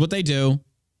 That's what they do.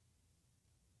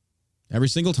 Every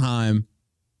single time.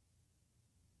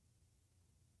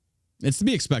 It's to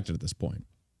be expected at this point.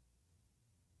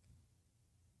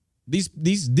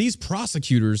 These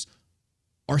prosecutors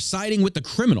are siding with the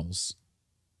criminals.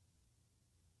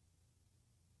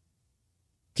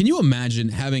 Can you imagine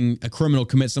having a criminal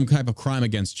commit some type of crime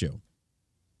against you?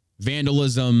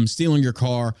 Vandalism, stealing your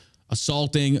car,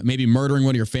 assaulting, maybe murdering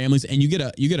one of your families, and you get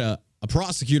a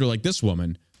prosecutor like this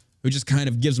woman who just kind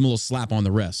of gives them a little slap on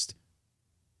the wrist.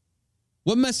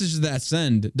 What message does that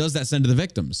send to the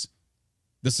victims?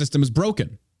 The system is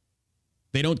broken.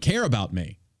 They don't care about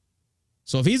me.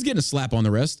 So if he's getting a slap on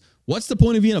the wrist, what's the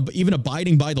point of even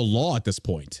abiding by the law at this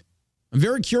point? I'm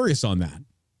very curious on that.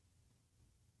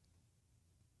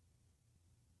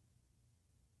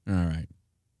 All right.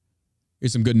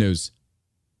 Here's some good news.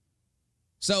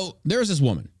 So there's this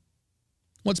woman,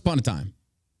 once upon a time,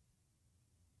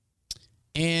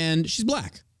 and she's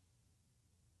black.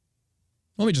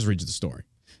 Let me just read you the story.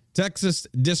 Texas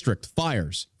district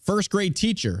fires first grade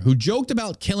teacher who joked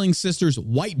about killing sister's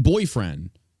white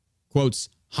boyfriend. Quotes,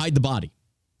 hide the body.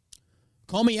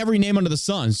 Call me every name under the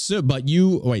sun,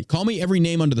 call me every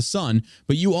name under the sun,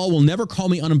 but you all will never call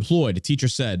me unemployed, a teacher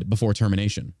said before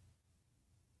termination.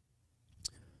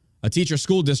 A Texas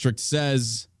school district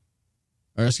says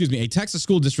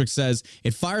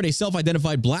it fired a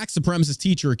self-identified black supremacist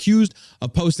teacher accused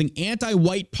of posting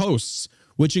anti-white posts,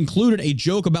 which included a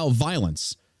joke about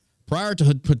violence. Prior to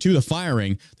the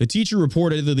firing, the teacher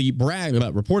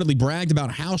reportedly bragged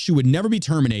about how she would never be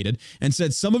terminated and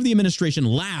said some of the administration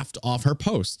laughed off her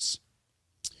posts.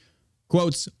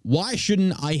 Quotes, "Why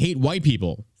shouldn't I hate white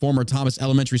people?" Former Thomas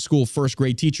Elementary School first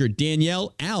grade teacher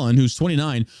Danielle Allen, who's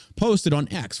 29, posted on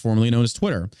X, formerly known as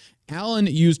Twitter. Allen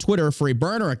used Twitter for a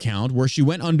burner account where she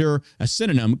went under a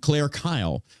synonym, Claire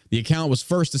Kyle. The account was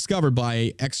first discovered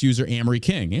by X-user Amory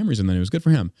King. Amory's in the news. Good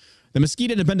for him. The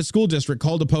Mesquite Independent School District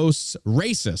called the posts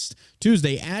racist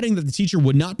Tuesday, adding that the teacher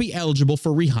would not be eligible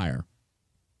for rehire.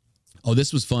 Oh,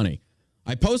 this was funny.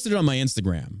 I posted it on my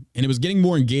Instagram, and it was getting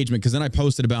more engagement because then I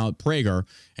posted about Prager,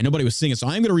 and nobody was seeing it. So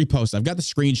I'm going to repost. I've got the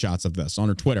screenshots of this on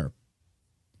her Twitter.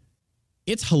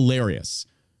 It's hilarious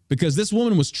because this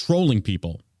woman was trolling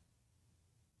people.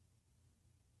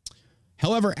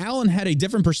 However, Allen had a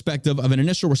different perspective of an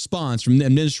initial response from the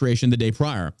administration the day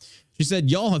prior. She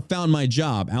said, "Y'all have found my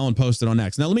job," Allen posted on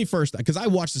X. Now, let me first, because I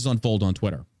watched this unfold on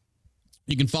Twitter.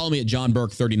 You can follow me at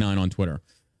JohnBurke39 on Twitter.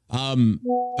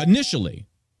 Initially,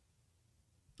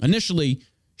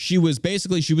 she was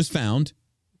found,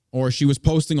 or she was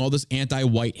posting all this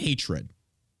anti-white hatred,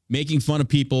 making fun of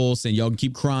people, saying, "Y'all can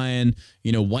keep crying,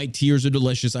 white tears are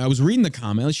delicious." I was reading the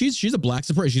comment. She's a black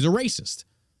supremacist. She's a racist,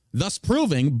 thus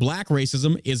proving black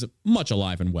racism is much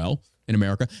alive and well in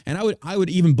America. And I would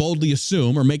even boldly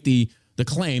assume or make the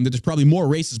claim that there's probably more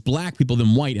racist black people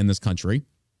than white in this country.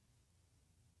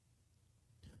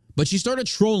 But she started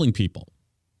trolling people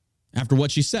after what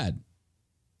she said.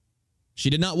 She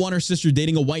did not want her sister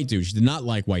dating a white dude. She did not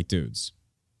like white dudes.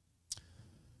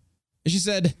 And she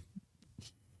said,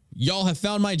 "Y'all have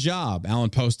found my job," Allen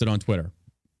posted on Twitter.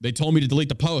 "They told me to delete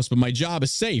the post, but my job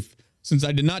is safe since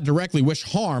I did not directly wish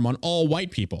harm on all white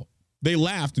people. They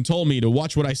laughed and told me to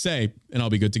watch what I say and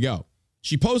I'll be good to go."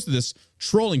 She posted this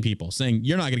trolling people, saying,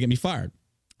 "You're not going to get me fired.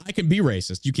 I can be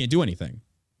racist. You can't do anything.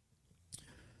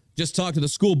 Just talked to the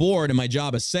school board and my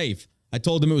job is safe. I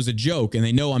told them it was a joke and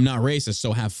they know I'm not racist,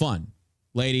 so have fun."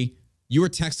 Lady, you were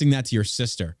texting that to your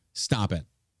sister. Stop it.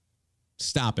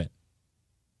 Stop it.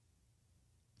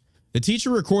 The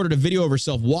teacher recorded a video of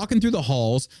herself walking through the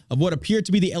halls of what appeared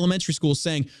to be the elementary school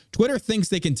saying, "Twitter thinks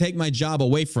they can take my job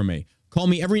away from me. Call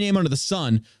me every name under the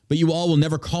sun, but you all will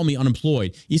never call me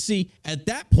unemployed." You see, at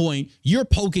that point, you're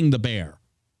poking the bear.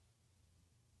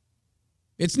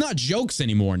 It's not jokes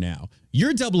anymore now.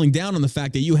 You're doubling down on the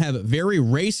fact that you have very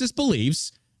racist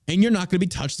beliefs and you're not going to be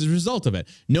touched as a result of it.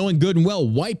 Knowing good and well,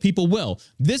 white people will.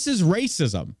 This is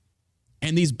racism.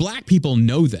 And these black people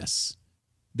know this.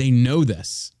 They know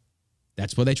this.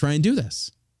 That's why they try and do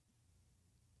this.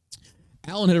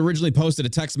 Allen had originally posted a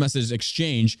text message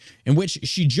exchange in which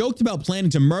she joked about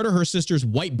planning to murder her sister's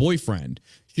white boyfriend.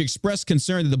 She expressed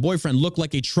concern that the boyfriend looked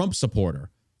like a Trump supporter.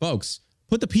 Folks,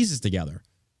 put the pieces together.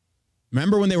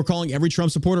 Remember when they were calling every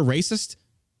Trump supporter racist?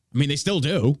 I mean, they still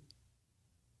do.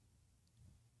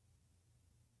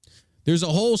 There's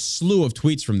a whole slew of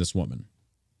tweets from this woman.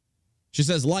 She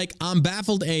says, "I'm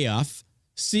baffled AF.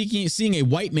 Seeing a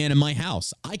white man in my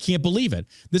house. I can't believe it.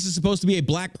 This is supposed to be a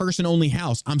black person only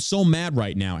house. I'm so mad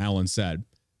right now," Allen said.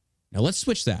 Now let's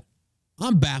switch that.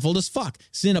 "I'm baffled as fuck.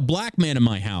 Seeing a black man in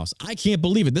my house. I can't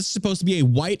believe it. This is supposed to be a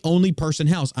white only person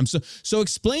house. So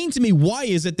explain to me, why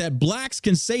is it that blacks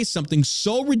can say something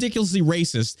so ridiculously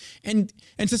racist and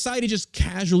society just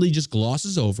casually just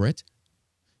glosses over it?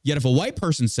 Yet if a white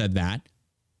person said that,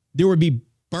 there would be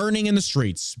burning in the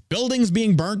streets, buildings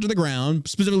being burnt to the ground,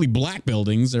 specifically black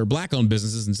buildings or black-owned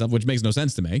businesses and stuff, which makes no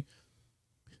sense to me.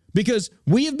 Because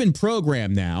we have been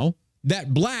programmed now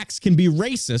that blacks can be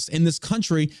racist in this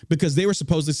country because they were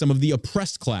supposedly some of the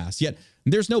oppressed class. Yet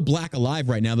there's no black alive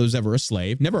right now that was ever a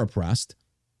slave, never oppressed.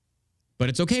 But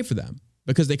it's okay for them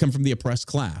because they come from the oppressed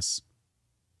class.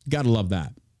 Gotta love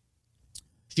that.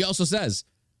 She also says,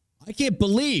 "I can't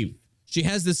believe she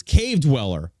has this cave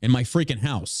dweller in my freaking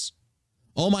house.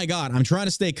 Oh my God, I'm trying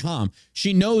to stay calm.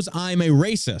 She knows I'm a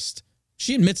racist.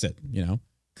 She admits it,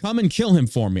 Come and kill him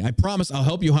for me. I promise I'll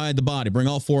help you hide the body. Bring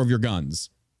all 4 of your guns."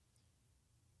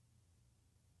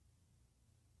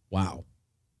 Wow.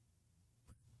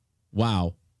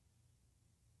 Wow.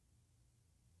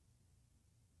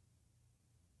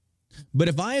 But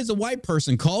if I, as a white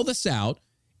person, call this out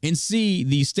and see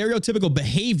the stereotypical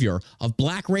behavior of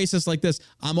black racists like this,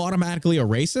 I'm automatically a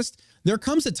racist. There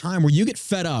comes a time where you get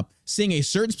fed up seeing a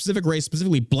certain specific race,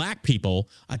 specifically black people,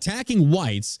 attacking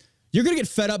whites. You're going to get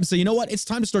fed up and say, you know what? It's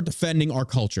time to start defending our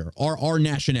culture, our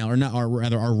nationality, or not, or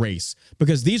rather our race,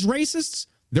 because these racists,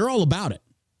 they're all about it.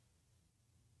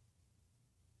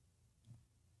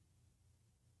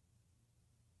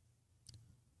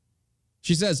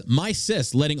 She says, my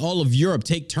sis letting all of Europe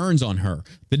take turns on her.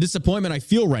 The disappointment I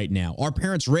feel right now. Our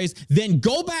parents raised, then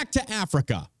go back to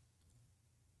Africa.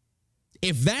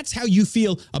 If that's how you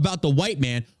feel about the white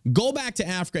man, go back to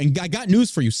Africa. And I got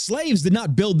news for you. Slaves did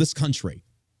not build this country.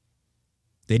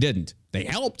 They didn't. They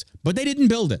helped, but they didn't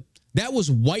build it. That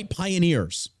was white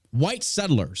pioneers, white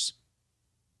settlers.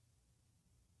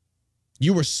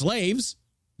 You were slaves.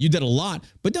 You did a lot,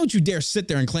 but don't you dare sit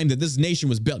there and claim that this nation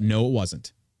was built. No, it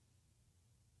wasn't.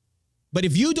 But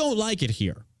if you don't like it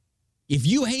here, if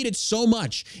you hate it so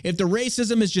much, if the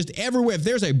racism is just everywhere, if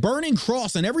there's a burning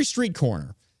cross on every street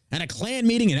corner and a Klan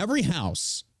meeting in every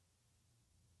house,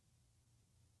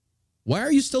 why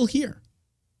are you still here?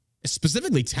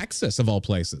 Specifically Texas, of all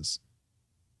places.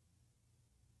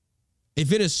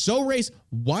 If it is so racist,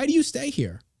 why do you stay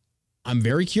here? I'm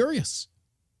very curious.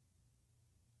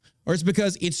 Or it's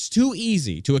because it's too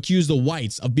easy to accuse the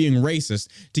whites of being racist,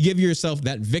 to give yourself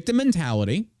that victim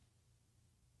mentality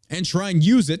and try and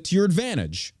use it to your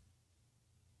advantage.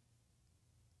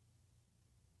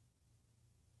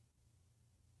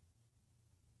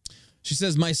 She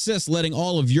says, my sis letting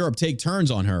all of Europe take turns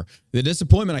on her. The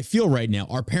disappointment I feel right now,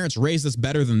 our parents raised us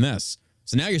better than this.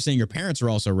 So now you're saying your parents are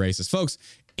also racist. Folks,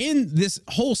 in this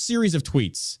whole series of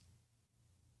tweets,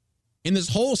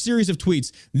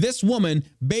 this woman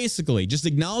basically just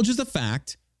acknowledges the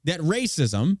fact that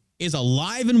racism is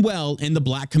alive and well in the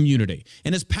black community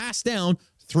and is passed down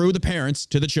through the parents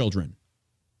to the children.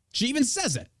 She even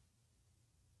says it.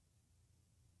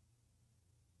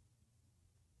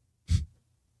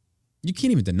 You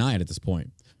can't even deny it at this point.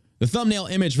 The thumbnail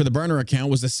image for the burner account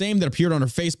was the same that appeared on her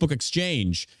Facebook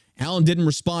exchange. Allen didn't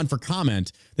respond for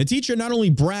comment. The teacher not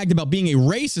only bragged about being a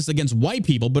racist against white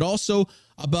people, but also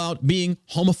about being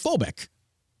homophobic.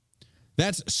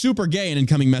 That's super gay, an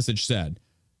incoming message said.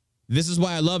 This is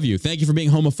why I love you. Thank you for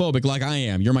being homophobic like I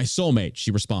am. You're my soulmate,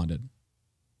 she responded.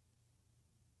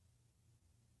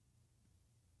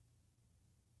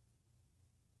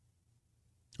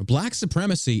 Black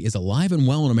supremacy is alive and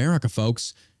well in America,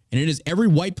 folks, and it is every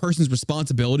white person's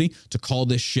responsibility to call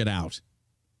this shit out.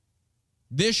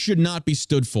 This should not be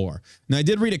stood for. Now, I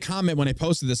did read a comment when I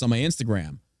posted this on my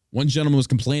Instagram. One gentleman was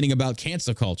complaining about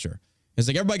cancel culture. It's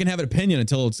like everybody can have an opinion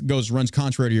until it runs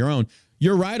contrary to your own.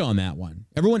 You're right on that one.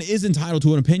 Everyone is entitled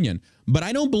to an opinion, but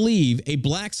I don't believe a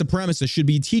black supremacist should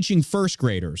be teaching first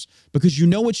graders, because you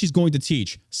know what she's going to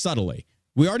teach subtly.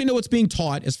 We already know what's being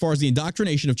taught as far as the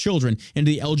indoctrination of children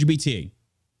into the LGBT.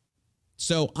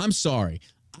 So I'm sorry.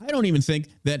 I don't even think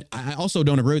that, I also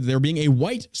don't agree with there being a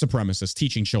white supremacist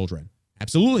teaching children.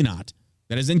 Absolutely not.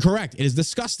 That is incorrect. It is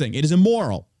disgusting. It is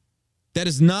immoral. That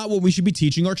is not what we should be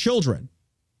teaching our children.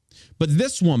 But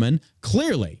this woman,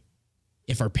 clearly,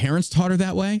 if her parents taught her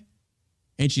that way,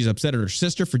 and she's upset at her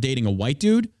sister for dating a white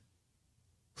dude,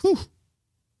 whew.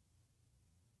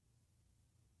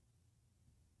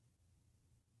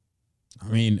 I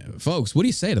mean, folks, what do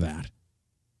you say to that?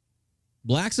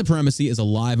 Black supremacy is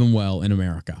alive and well in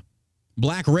America.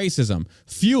 Black racism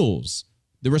fuels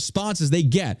the responses they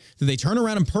get that they turn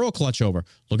around and pearl clutch over.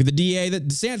 Look at the DA that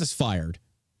DeSantis fired.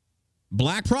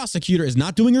 Black prosecutor is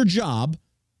not doing her job.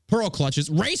 Pearl clutches.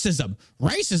 Racism.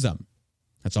 Racism.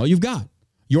 That's all you've got.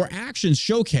 Your actions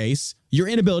showcase your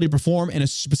inability to perform in a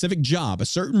specific job, a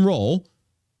certain role.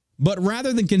 But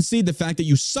rather than concede the fact that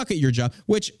you suck at your job,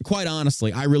 which, quite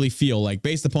honestly, I really feel like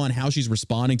based upon how she's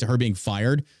responding to her being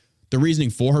fired, the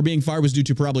reasoning for her being fired was due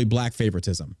to probably black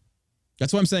favoritism.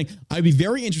 That's what I'm saying. I'd be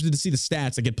very interested to see the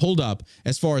stats that get pulled up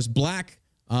as far as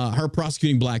her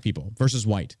prosecuting black people versus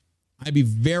white. I'd be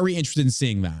very interested in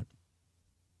seeing that.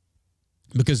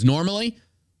 Because normally,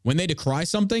 when they decry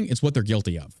something, it's what they're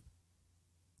guilty of.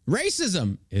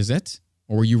 Racism, is it?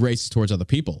 Or were you racist towards other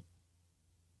people?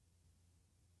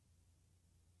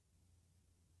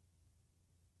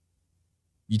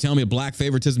 You tell me black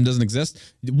favoritism doesn't exist?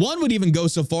 One would even go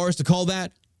so far as to call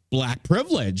that black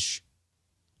privilege.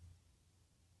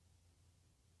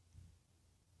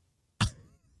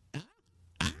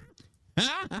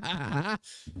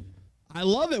 I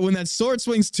love it when that sword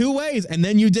swings two ways and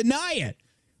then you deny it.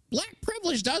 Black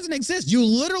privilege doesn't exist. You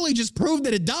literally just proved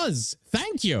that it does.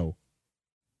 Thank you.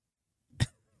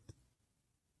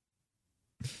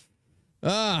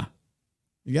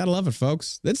 You got to love it,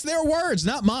 folks. That's their words,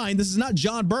 not mine. This is not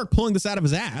John Burke pulling this out of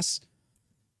his ass.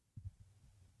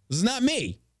 This is not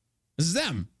me. This is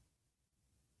them.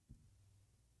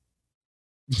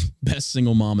 Best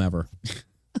single mom ever.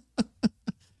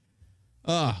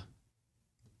 That's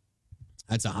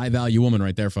a high-value woman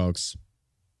right there, folks.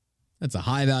 That's a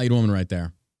high-valued woman right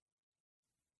there.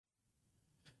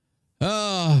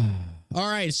 All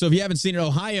right, so if you haven't seen it,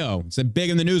 Ohio, it's big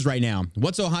in the news right now.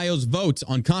 What's Ohio's vote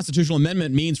on constitutional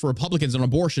amendment means for Republicans on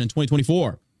abortion in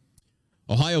 2024?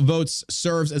 Ohio votes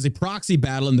serves as a proxy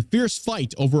battle in the fierce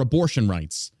fight over abortion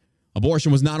rights.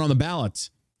 Abortion was not on the ballot,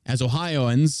 as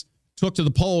Ohioans took to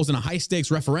the polls in a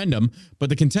high-stakes referendum, but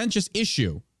the contentious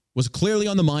issue was clearly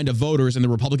on the mind of voters in the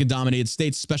Republican-dominated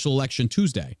state's special election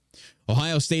Tuesday.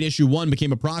 Ohio State Issue 1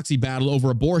 became a proxy battle over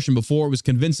abortion before it was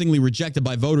convincingly rejected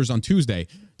by voters on Tuesday,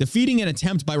 defeating an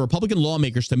attempt by Republican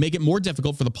lawmakers to make it more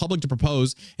difficult for the public to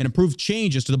propose and approve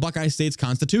changes to the Buckeye State's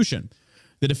constitution.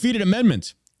 The defeated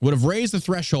amendment would have raised the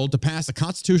threshold to pass a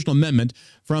constitutional amendment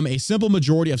from a simple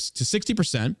majority to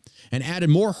 60% and added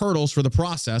more hurdles for the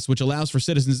process, which allows for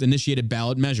citizens-initiated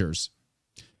ballot measures.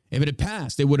 If it had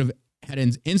passed, it would have had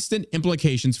instant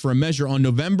implications for a measure on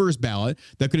November's ballot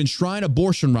that could enshrine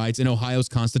abortion rights in Ohio's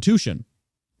constitution.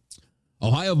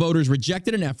 Ohio voters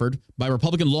rejected an effort by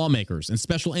Republican lawmakers and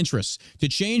special interests to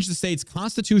change the state's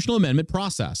constitutional amendment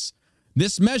process.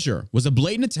 This measure was a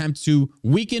blatant attempt to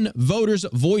weaken voters'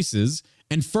 voices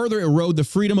and further erode the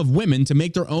freedom of women to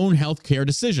make their own health care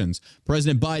decisions,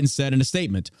 President Biden said in a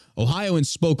statement. Ohioans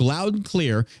spoke loud and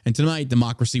clear, and tonight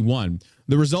democracy won.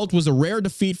 The result was a rare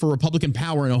defeat for Republican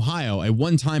power in Ohio, a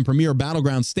one-time premier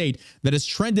battleground state that has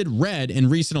trended red in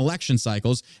recent election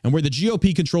cycles and where the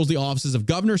GOP controls the offices of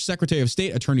governor, secretary of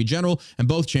state, attorney general, and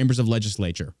both chambers of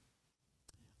legislature.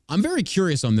 I'm very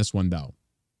curious on this one, though.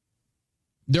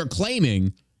 They're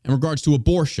claiming in regards to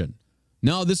abortion.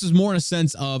 No, this is more in a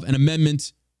sense of an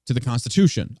amendment to the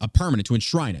Constitution, a permanent to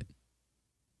enshrine it.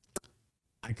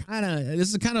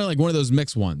 This is kind of like one of those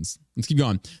mixed ones. Let's keep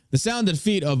going. The sound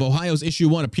defeat of Ohio's Issue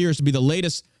 1 appears to be the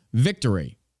latest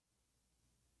victory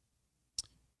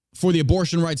for the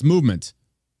abortion rights movement.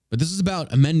 But this is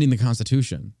about amending the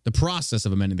Constitution, the process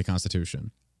of amending the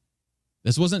Constitution.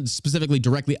 This wasn't specifically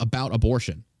directly about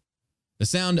abortion. The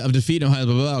sound of defeat in Ohio,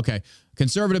 blah, blah, blah. Okay.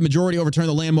 Conservative majority overturned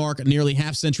the landmark, nearly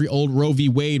half-century-old Roe v.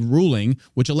 Wade ruling,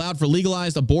 which allowed for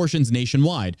legalized abortions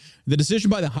nationwide. The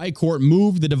decision by the High Court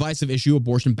moved the divisive issue of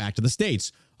abortion back to the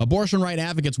states. Abortion right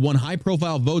advocates won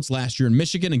high-profile votes last year in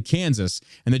Michigan and Kansas,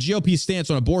 and the GOP's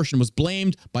stance on abortion was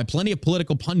blamed by plenty of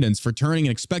political pundits for turning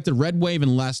an expected red wave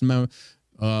in last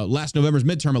November's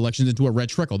midterm elections into a red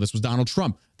trickle. This was Donald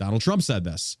Trump. Donald Trump said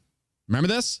this. Remember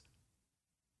this?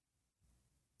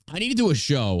 I need to do a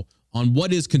show on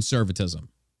what is conservatism.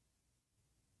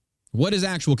 What is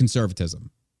actual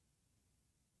conservatism?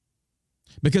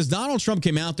 Because Donald Trump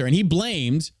came out there and he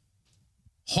blamed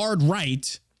hard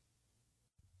right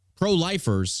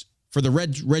pro-lifers for the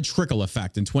red trickle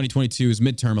effect in 2022's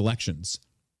midterm elections,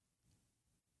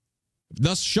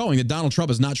 thus showing that Donald Trump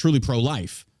is not truly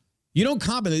pro-life. You don't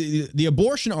the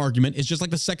abortion argument is just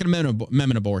like the Second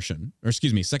Amendment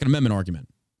argument.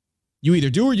 You either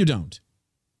do or you don't.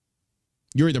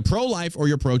 You're either pro-life or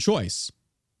you're pro-choice.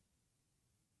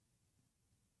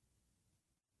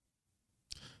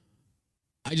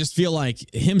 I just feel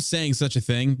like him saying such a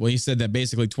thing, well, he said that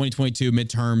basically 2022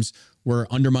 midterms were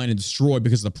undermined and destroyed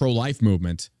because of the pro-life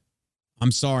movement.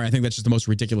 I'm sorry. I think that's just the most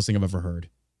ridiculous thing I've ever heard.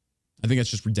 I think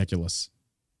that's just ridiculous.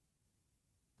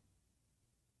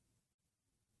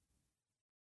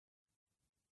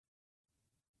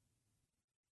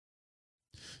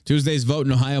 Tuesday's vote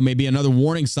in Ohio may be another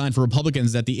warning sign for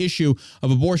Republicans that the issue of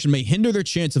abortion may hinder their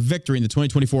chance of victory in the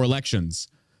 2024 elections.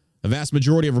 The vast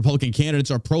majority of Republican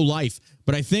candidates are pro-life,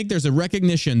 but I think there's a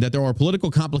recognition that there are political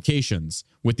complications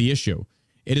with the issue.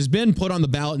 It has been put on the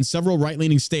ballot in several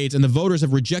right-leaning states, and the voters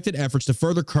have rejected efforts to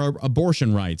further curb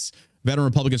abortion rights. Veteran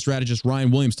Republican strategist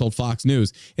Ryan Williams told Fox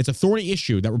News, "It's a thorny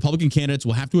issue that Republican candidates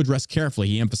will have to address carefully,"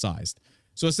 he emphasized.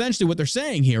 So essentially what they're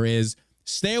saying here is,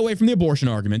 stay away from the abortion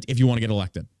argument if you want to get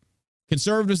elected.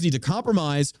 Conservatives need to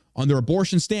compromise on their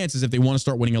abortion stances if they want to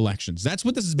start winning elections. That's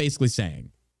what this is basically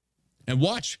saying. And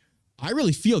watch, I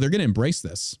really feel they're going to embrace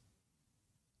this.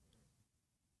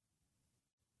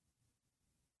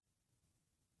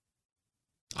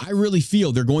 I really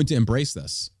feel they're going to embrace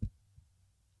this.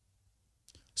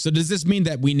 So does this mean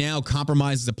that we now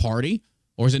compromise as a party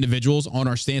or as individuals on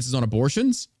our stances on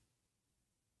abortions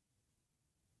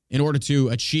in order to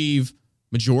achieve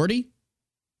majority?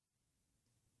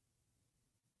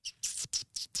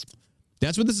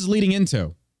 That's what this is leading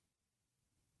into.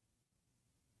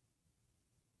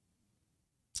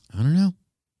 I don't know.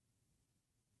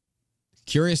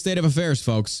 Curious state of affairs,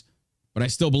 folks. But I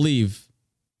still believe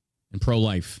in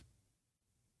pro-life.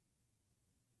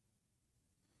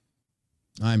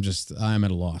 I'm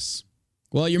at a loss.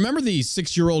 Well, you remember the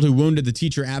 6-year-old who wounded the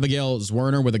teacher Abigail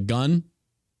Zwerner with a gun?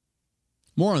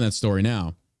 More on that story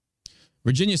now.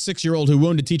 Virginia's 6-year-old who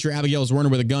wounded teacher Abigail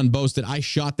Zwerner with a gun boasted, "I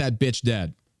shot that bitch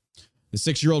dead." The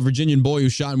 6-year-old Virginian boy who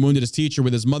shot and wounded his teacher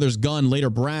with his mother's gun later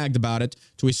bragged about it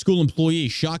to a school employee,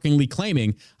 shockingly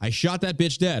claiming, "I shot that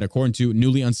bitch dead," according to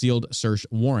newly unsealed search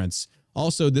warrants.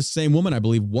 Also, this same woman, I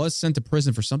believe, was sent to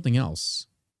prison for something else.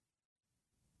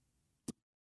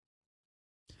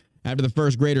 After the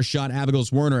first grader shot Abigail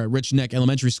Zwerner at Rich Neck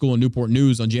Elementary School in Newport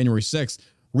News on January 6th,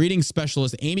 reading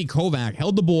specialist Amy Kovac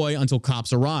held the boy until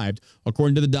cops arrived,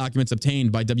 according to the documents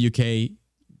obtained by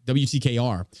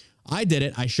WTKR. "I did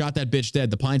it. I shot that bitch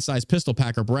dead," the pint-sized pistol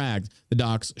packer bragged, the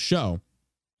docs show.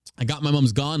 "I got my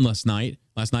mom's gun last night.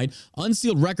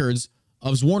 Unsealed records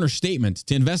of Zwerner's statement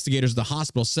to investigators at the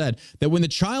hospital said that when the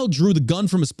child drew the gun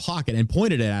from his pocket and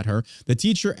pointed it at her, the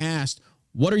teacher asked,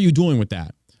 "What are you doing with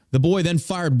that?" The boy then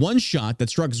fired one shot that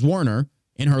struck Zwerner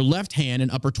in her left hand and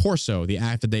upper torso, the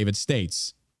affidavit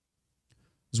states.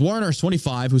 Zwerner,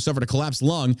 25, who suffered a collapsed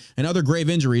lung and other grave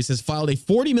injuries, has filed a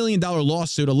 $40 million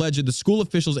lawsuit alleged the school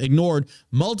officials ignored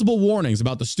multiple warnings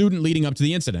about the student leading up to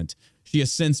the incident. She has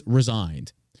since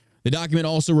resigned. The document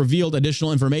also revealed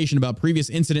additional information about previous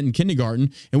incident in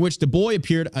kindergarten in which the boy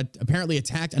apparently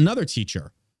attacked another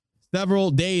teacher.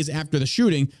 Several days after the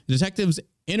shooting, the detectives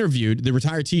interviewed the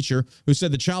retired teacher who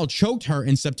said the child choked her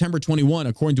in September 21,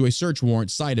 according to a search warrant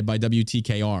cited by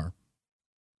WTKR.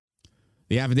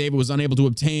 The affidavit was unable to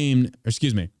obtain,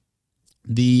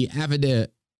 the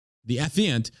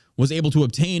affiant was able to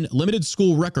obtain limited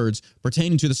school records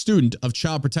pertaining to the student of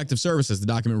Child Protective Services, the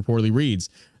document reportedly reads.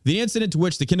 The incident to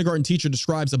which the kindergarten teacher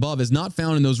describes above is not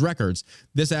found in those records.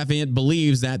 This affiant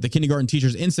believes that the kindergarten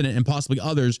teacher's incident and possibly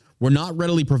others were not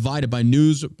readily provided by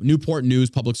Newport News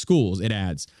Public Schools, it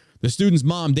adds. The student's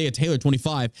mom, Dea Taylor,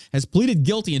 25, has pleaded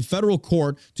guilty in federal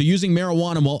court to using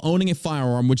marijuana while owning a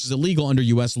firearm, which is illegal under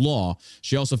U.S. law.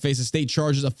 She also faces state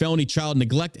charges of felony child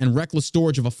neglect and reckless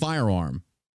storage of a firearm.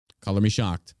 Color me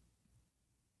shocked.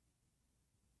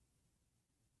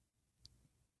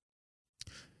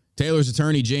 Taylor's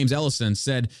attorney, James Ellison,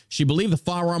 said she believed the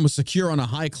firearm was secure on a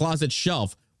high closet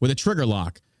shelf with a trigger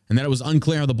lock and that it was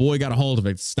unclear how the boy got a hold of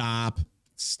it. Stop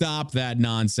that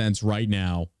nonsense right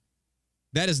now.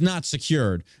 That is not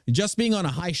secured. Just being on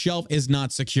a high shelf is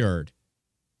not secured.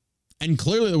 And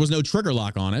clearly there was no trigger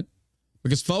lock on it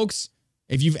because, folks,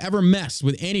 if you've ever messed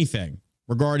with anything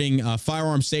regarding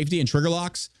firearm safety and trigger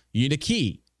locks, you need a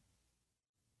key.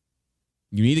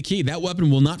 You need a key. That weapon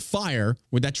will not fire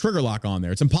with that trigger lock on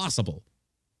there. It's impossible.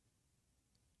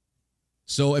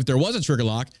 So if there was a trigger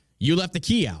lock, you left the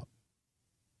key out.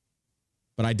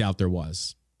 But I doubt there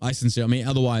was.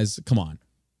 Otherwise, come on.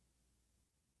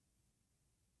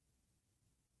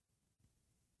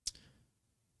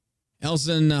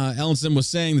 Ellison was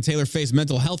saying that Taylor faced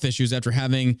mental health issues after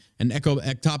having an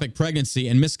ectopic pregnancy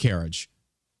and miscarriage.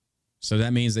 So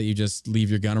that means that you just leave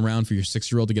your gun around for your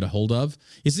 6-year-old to get a hold of.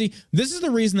 You see, this is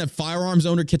the reason that firearms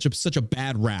owners catch such a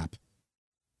bad rap.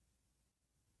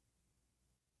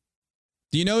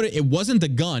 Do you know that it wasn't the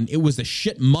gun, it was the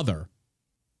shit mother.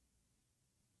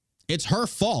 It's her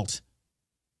fault.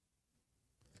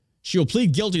 She will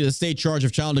plead guilty to the state charge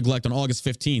of child neglect on August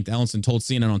 15th, Ellison told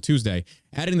CNN on Tuesday,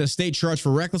 adding the state charge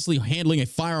for recklessly handling a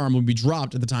firearm will be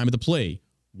dropped at the time of the plea.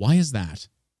 Why is that?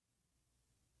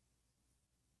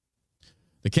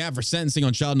 The cap for sentencing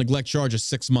on child neglect charge is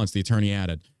 6 months, the attorney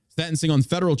added. Sentencing on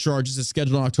federal charges is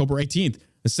scheduled on October 18th.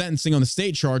 The sentencing on the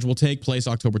state charge will take place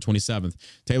October 27th.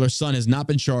 Taylor's son has not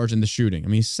been charged in the shooting. I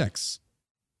mean, he's 6.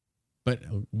 But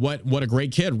what a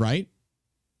great kid, right?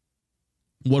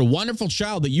 What a wonderful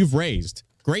child that you've raised.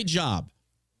 Great job.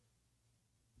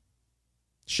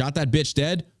 Shot that bitch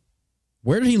dead.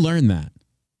 Where did he learn that?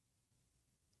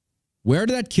 Where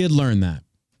did that kid learn that?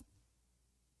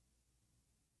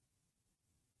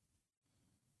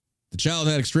 The child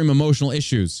had extreme emotional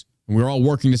issues, and we're all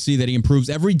working to see that he improves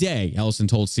every day, Ellison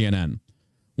told CNN.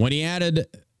 He added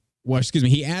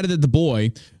that the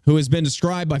boy, who has been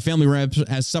described by family reps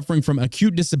as suffering from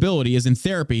acute disability, is in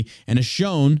therapy and has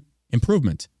shown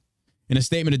improvement. In a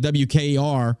statement at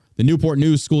WKER, the Newport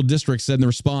News School District said in the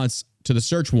response to the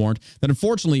search warrant that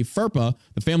unfortunately FERPA,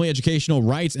 the Family Educational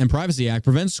Rights and Privacy Act,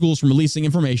 prevents schools from releasing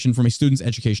information from a student's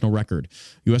educational record.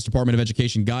 U.S. Department of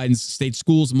Education guidance states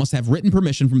schools must have written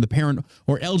permission from the parent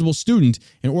or eligible student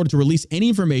in order to release any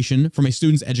information from a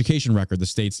student's education record,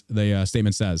 the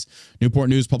statement says. Newport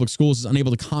News Public Schools is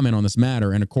unable to comment on this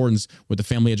matter in accordance with the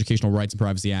Family Educational Rights and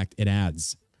Privacy Act, it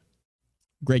adds.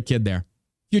 Great kid there.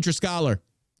 Future scholar.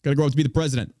 Gonna grow up to be the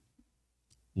president.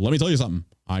 Let me tell you something.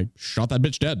 I shot that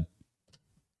bitch dead.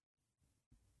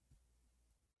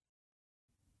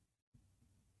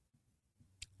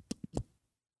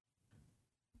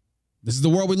 This is the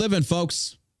world we live in,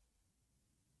 folks.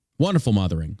 Wonderful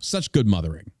mothering. Such good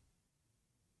mothering.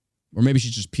 Or maybe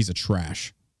she's just a piece of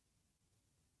trash.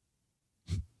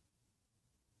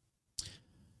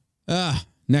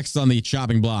 Next on the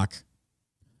chopping block.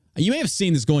 You may have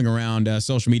seen this going around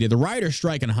social media. The writer's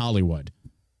strike in Hollywood.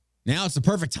 Now it's the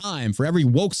perfect time for every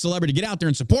woke celebrity to get out there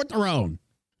and support their own.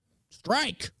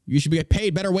 Strike. You should get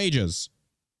paid better wages.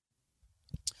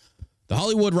 The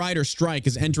Hollywood writer's strike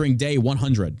is entering day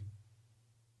 100.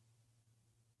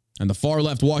 And the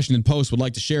far-left Washington Post would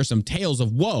like to share some tales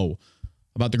of woe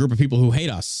about the group of people who hate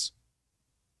us.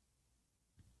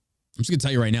 I'm just going to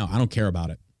tell you right now, I don't care about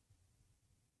it.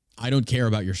 I don't care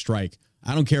about your strike.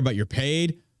 I don't care about your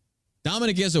paid.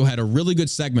 Dominic Izzo had a really good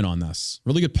segment on this.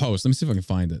 Really good post. Let me see if I can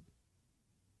find it.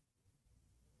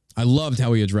 I loved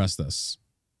how he addressed this.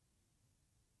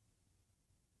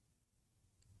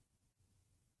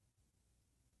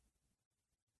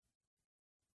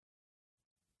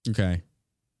 Okay.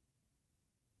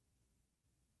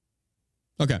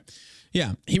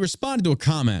 Yeah, he responded to a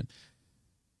comment.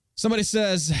 Somebody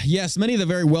says, yes, many of the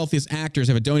very wealthiest actors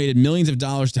have donated millions of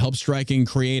dollars to help striking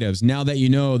creatives. Now that you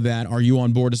know that, are you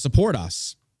on board to support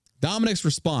us? Dominic's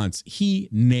response, he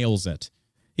nails it.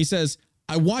 He says,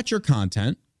 I watch your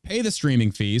content, pay the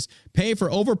streaming fees, pay for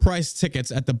overpriced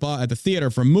tickets at the theater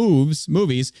for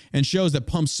movies and shows that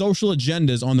pump social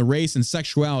agendas on the race and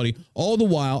sexuality. All the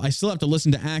while, I still have to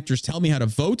listen to actors tell me how to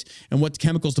vote and what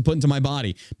chemicals to put into my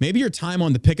body. Maybe your time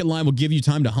on the picket line will give you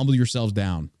time to humble yourselves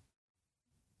down.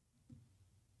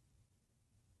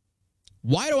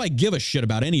 Why do I give a shit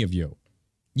about any of you?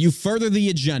 You further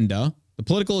the agenda, the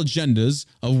political agendas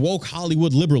of woke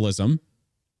Hollywood liberalism.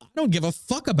 I don't give a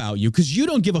fuck about you because you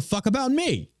don't give a fuck about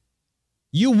me.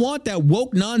 You want that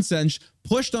woke nonsense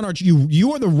pushed on our...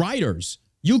 You are the writers.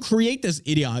 You create this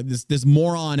idiot, this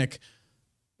moronic...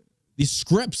 these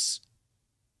scripts.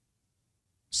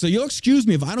 So you'll excuse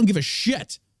me if I don't give a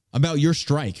shit about your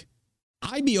strike.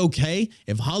 I'd be okay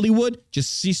if Hollywood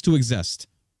just ceased to exist.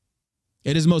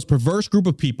 It is the most perverse group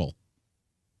of people.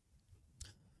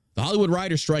 The Hollywood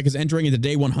writer's strike is entering into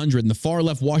day 100, and the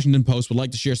far-left Washington Post would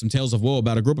like to share some tales of woe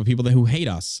about a group of people who hate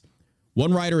us.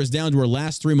 One writer is down to her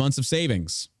last 3 months of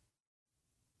savings.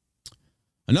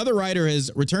 Another writer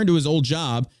has returned to his old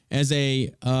job as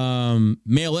a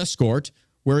male escort,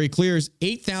 where he clears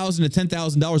 $8,000 to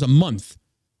 $10,000 a month.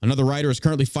 Another writer is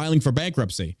currently filing for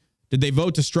bankruptcy. Did they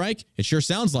vote to strike? It sure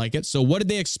sounds like it. So what did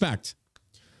they expect?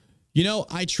 You know,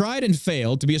 I tried and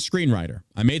failed to be a screenwriter.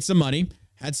 I made some money,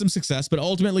 had some success, but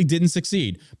ultimately didn't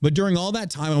succeed. But during all that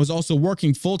time, I was also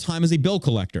working full-time as a bill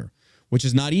collector, which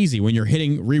is not easy when you're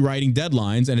hitting rewriting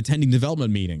deadlines and attending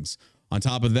development meetings. On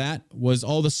top of that was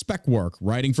all the spec work,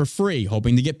 writing for free,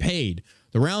 hoping to get paid,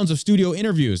 the rounds of studio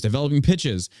interviews, developing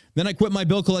pitches. Then I quit my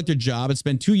bill collector job and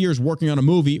spent 2 years working on a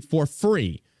movie for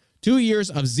free. 2 years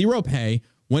of zero pay.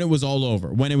 When it was all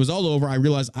over. When it was all over, I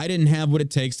realized I didn't have what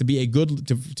it takes to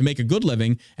make a good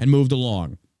living and moved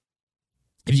along.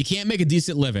 If you can't make a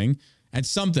decent living at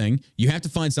something, you have to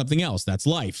find something else. That's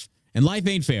life. And life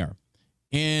ain't fair.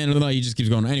 And he just keeps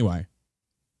going. Anyway,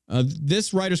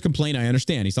 this writer's complaint, I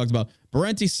understand. He's talked about,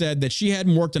 Parenti said that she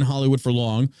hadn't worked in Hollywood for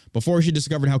long before she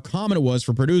discovered how common it was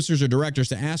for producers or directors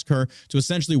to ask her to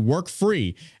essentially work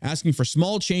free, asking for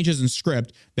small changes in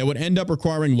script that would end up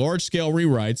requiring large-scale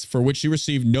rewrites for which she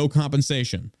received no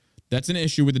compensation. That's an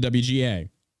issue with the WGA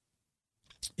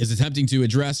is attempting to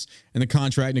address in the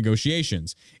contract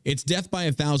negotiations. It's death by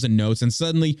 1,000 notes, and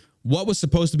suddenly what was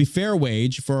supposed to be fair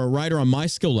wage for a writer on my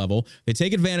skill level, they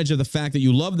take advantage of the fact that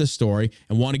you love this story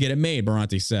and want to get it made,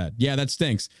 Parenti said. Yeah, that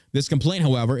stinks. This complaint,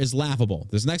 however, is laughable.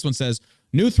 This next one says,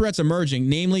 new threats emerging,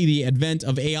 namely the advent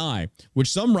of AI,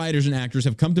 which some writers and actors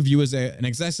have come to view as an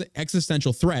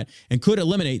existential threat and could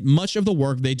eliminate much of the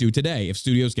work they do today if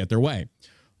studios get their way.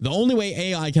 The only way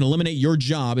AI can eliminate your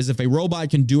job is if a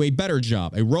robot can do a better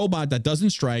job. A robot that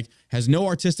doesn't strike, has no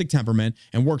artistic temperament,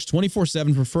 and works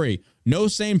 24/7 for free. The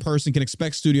sane person can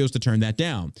expect studios to turn that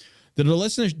down. The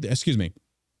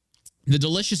The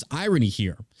delicious irony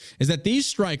here is that these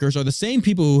strikers are the same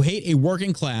people who hate a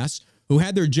working class, who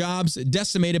had their jobs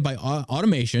decimated by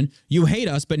automation. You hate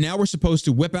us, but now we're supposed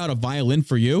to whip out a violin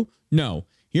for you? No.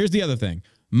 Here's the other thing.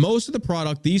 Most of the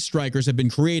product these strikers have been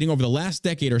creating over the last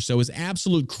decade or so is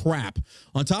absolute crap.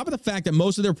 On top of the fact that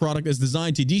most of their product is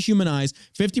designed to dehumanize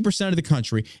 50% of the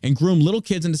country and groom little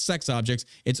kids into sex objects,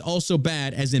 it's also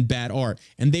bad, as in bad art.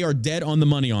 And they are dead on the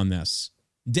money on this.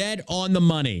 Dead on the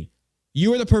money.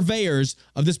 You are the purveyors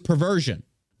of this perversion.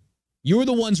 You are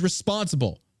the ones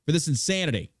responsible for this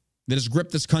insanity that has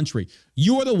gripped this country.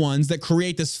 You are the ones that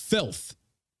create this filth.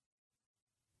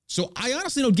 So I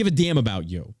honestly don't give a damn about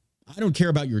you. I don't care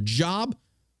about your job.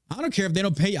 I don't care if they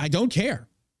don't pay you. I don't care.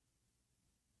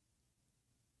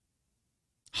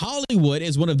 Hollywood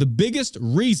is one of the biggest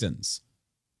reasons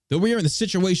that we are in the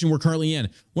situation we're currently in.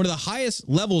 One of the highest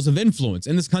levels of influence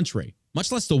in this country,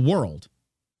 much less the world.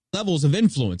 Levels of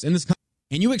influence in this country.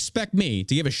 And you expect me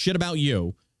to give a shit about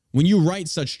you when you write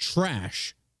such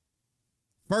trash,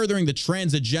 furthering the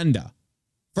trans agenda,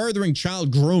 furthering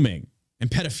child grooming and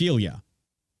pedophilia.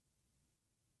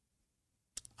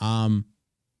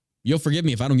 You'll forgive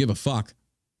me if I don't give a fuck,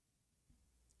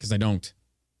 because I don't.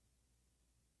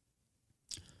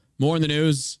 More in the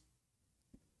news.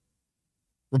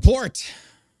 Report.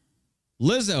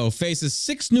 Lizzo faces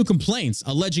 6 new complaints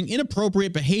alleging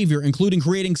inappropriate behavior, including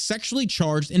creating sexually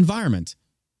charged environment.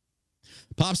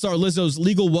 Pop star Lizzo's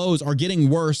legal woes are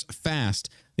getting worse fast.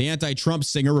 The anti-Trump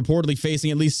singer reportedly facing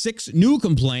at least 6 new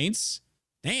complaints.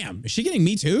 Damn, is she getting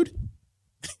Me Too'd?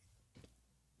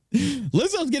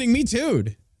 Lizzo's getting Me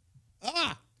Too'd.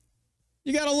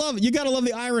 You gotta love it. You gotta love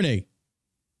the irony.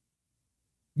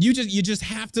 You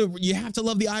have to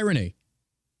love the irony.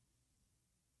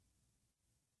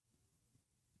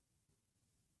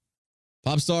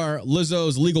 Pop star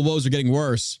Lizzo's legal woes are getting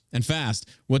worse and fast,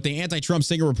 with the anti-Trump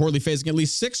singer reportedly facing at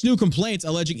least 6 new complaints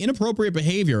alleging inappropriate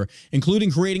behavior, including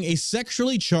creating a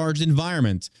sexually charged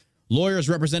environment. Lawyers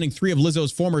representing 3 of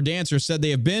Lizzo's former dancers said they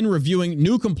have been reviewing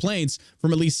new complaints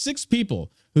from at least 6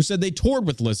 people who said they toured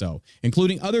with Lizzo,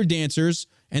 including other dancers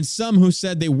and some who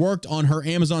said they worked on her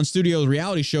Amazon Studios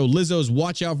reality show Lizzo's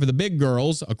Watch Out for the Big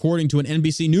Girls, according to an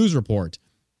NBC News report.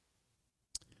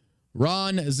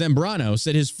 Ron Zambrano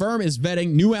said his firm is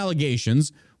vetting new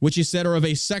allegations, which he said are of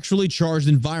a sexually charged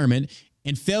environment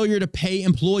and failure to pay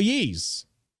employees.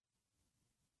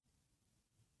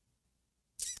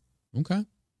 Okay.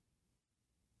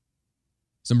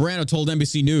 Zambrano told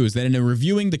NBC News that in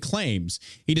reviewing the claims,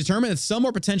 he determined that some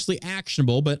are potentially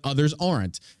actionable, but others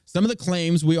aren't. Some of the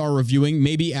claims we are reviewing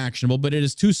may be actionable, but it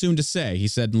is too soon to say, he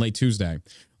said in late Tuesday.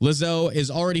 Lizzo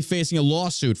is already facing a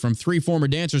lawsuit from 3 former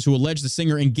dancers who allege the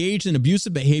singer engaged in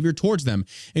abusive behavior towards them,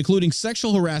 including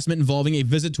sexual harassment involving a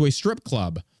visit to a strip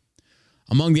club.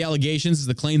 Among the allegations is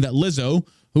the claim that Lizzo,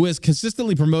 who has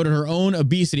consistently promoted her own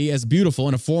obesity as beautiful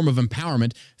and a form of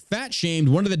empowerment, fat-shamed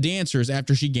one of the dancers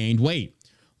after she gained weight.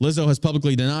 Lizzo has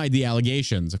publicly denied the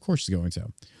allegations. Of course she's going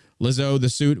to. Since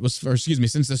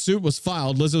the suit was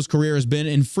filed, Lizzo's career has been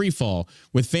in free fall,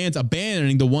 with fans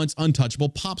abandoning the once untouchable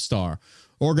pop star.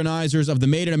 Organizers of the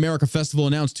Made in America Festival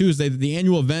announced Tuesday that the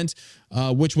annual event,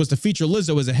 which was to feature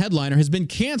Lizzo as a headliner, has been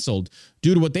canceled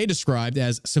due to what they described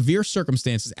as severe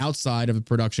circumstances outside of the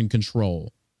production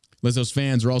control. Lizzo's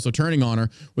fans are also turning on her,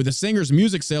 with the singer's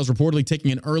music sales reportedly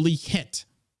taking an early hit.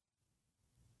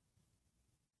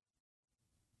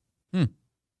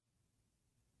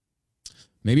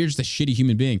 Maybe you're just a shitty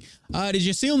human being. Did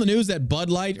you see on the news that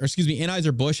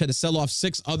Anheuser-Busch had to sell off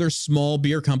 6 other small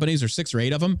beer companies, or 6 or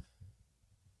 8 of them?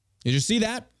 Did you see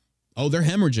that? Oh, they're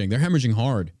hemorrhaging. They're hemorrhaging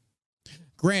hard.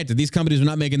 Granted, these companies were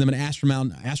not making them an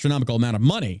astronomical amount of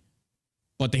money,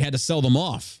 but they had to sell them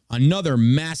off. Another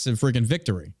massive freaking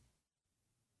victory.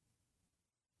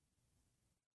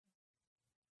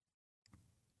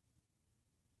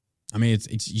 I mean,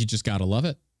 it's you just gotta love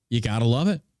it. You gotta love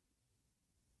it.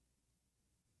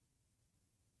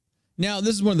 Now,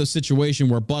 this is one of those situations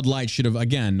where Bud Light should have,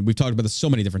 again, we've talked about this so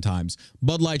many different times.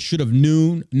 Bud Light should have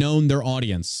known their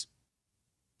audience.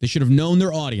 They should have known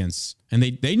their audience, and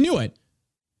they knew it,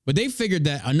 but they figured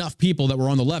that enough people that were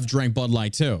on the left drank Bud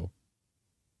Light too.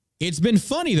 It's been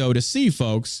funny, though, to see,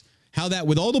 folks, how that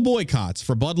with all the boycotts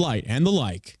for Bud Light and the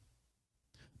like,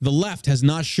 the left has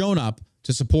not shown up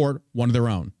to support one of their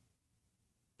own,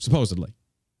 supposedly.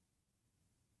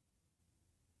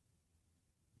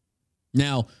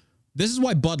 Now, this is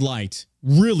why Bud Light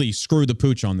really screwed the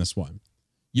pooch on this one.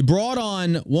 You brought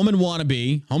on woman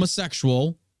wannabe,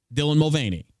 homosexual, Dylan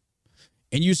Mulvaney,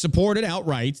 and you supported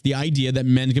outright the idea that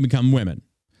men can become women.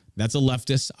 That's a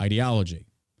leftist ideology.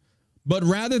 But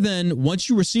rather than, once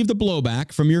you receive the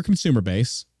blowback from your consumer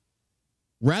base,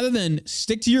 Rather than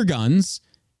stick to your guns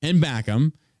and back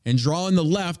them and draw in the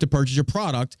left to purchase your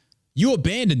product, you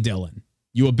abandoned Dylan.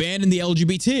 You abandoned the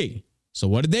LGBT. So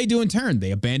what did they do in turn?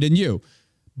 They abandoned you.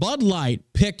 Bud Light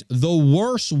picked the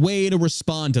worst way to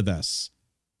respond to this.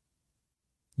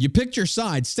 You picked your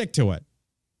side, stick to it.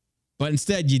 But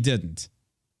instead, you didn't.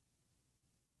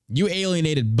 You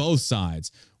alienated both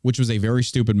sides, which was a very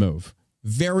stupid move.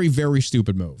 Very, very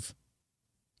stupid move.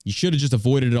 You should have just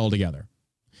avoided it altogether.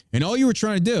 And all you were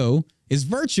trying to do is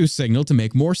virtue signal to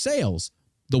make more sales.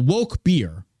 The woke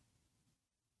beer.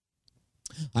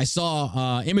 I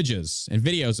saw images and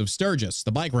videos of Sturgis,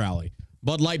 the bike rally.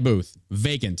 Bud Light booth,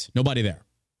 vacant. Nobody there.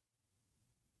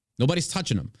 Nobody's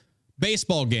touching them.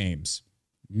 Baseball games.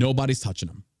 Nobody's touching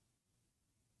them.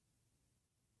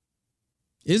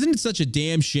 Isn't it such a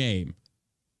damn shame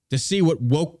to see what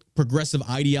woke progressive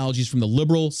ideologies from the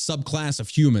liberal subclass of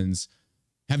humans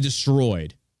have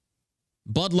destroyed?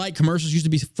 Bud Light commercials used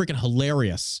to be freaking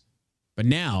hilarious. But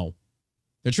now,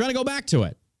 they're trying to go back to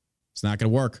it. It's not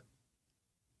going to work.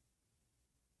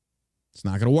 It's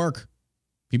not going to work.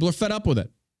 People are fed up with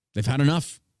it. They've had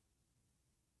enough.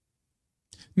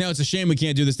 Now, it's a shame we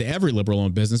can't do this to every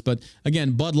liberal-owned business, but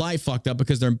again, Bud Light fucked up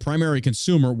because their primary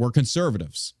consumer were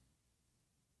conservatives.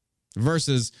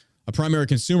 Versus a primary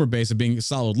consumer base of being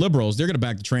solid liberals, they're going to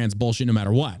back the trans bullshit no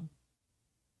matter what.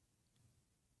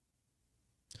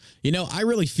 You know, I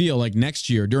really feel like next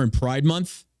year during Pride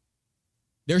Month,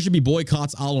 there should be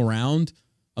boycotts all around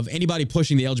of anybody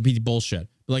pushing the LGBT bullshit.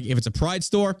 Like, if it's a Pride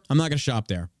store, I'm not going to shop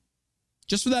there.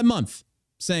 Just for that month,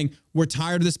 saying we're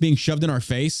tired of this being shoved in our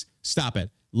face. Stop it.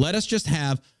 Let us just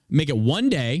make it one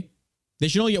day. They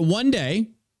should only get one day,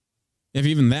 if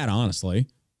even that, honestly.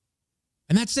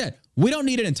 And that's it. We don't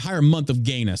need an entire month of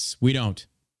gayness. We don't.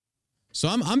 So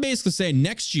I'm basically saying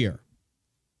next year,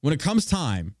 when it comes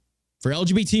time for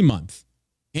LGBT month,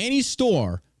 any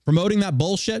store promoting that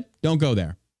bullshit, don't go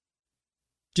there.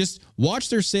 Just watch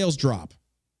their sales drop.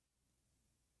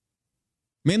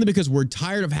 Mainly because we're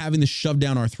tired of having this shoved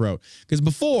down our throat. Because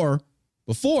before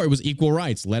it was equal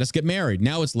rights. Let us get married.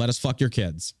 Now it's let us fuck your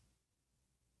kids.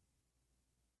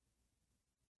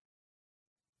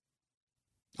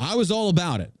 I was all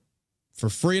about it. For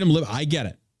freedom, I get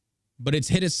it. But it's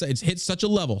hit such a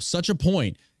level, such a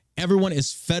point. Everyone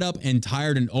is fed up and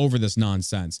tired and over this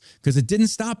nonsense. Because it didn't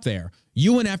stop there.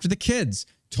 You went after the kids.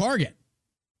 Target.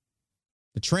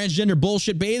 The transgender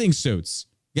bullshit bathing suits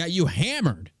got you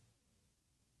hammered.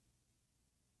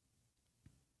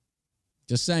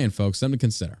 Just saying, folks, something to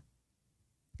consider.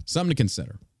 Something to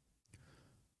consider.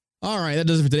 All right, that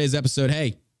does it for today's episode.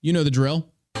 Hey, you know the drill.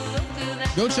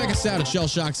 Go check us out at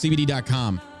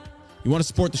shellshockcbd.com. You want to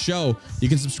support the show, you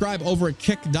can subscribe over at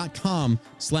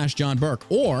kick.com/John Burke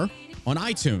or on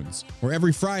iTunes, where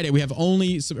every Friday we have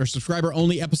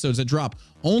subscriber-only episodes that drop.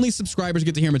 Only subscribers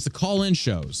get to hear them. It's the call-in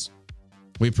shows.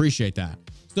 We appreciate that.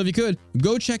 So if you could,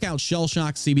 go check out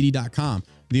shellshockcbd.com.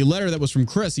 The letter that was from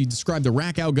Chris, he described the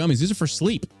Rack Out gummies. These are for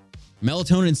sleep.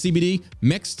 Melatonin and CBD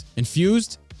mixed,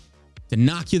 infused to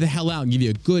knock you the hell out and give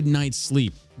you a good night's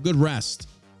sleep, good rest.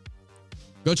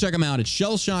 Go check them out at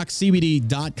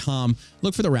shellshockcbd.com.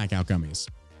 Look for the Rack Out gummies.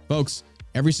 Folks,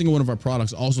 every single one of our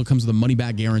products also comes with a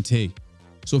money-back guarantee.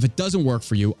 So if it doesn't work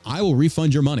for you, I will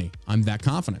refund your money. I'm that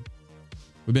confident.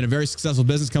 We've been a very successful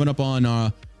business coming up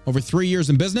on over 3 years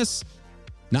in business.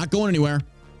 Not going anywhere.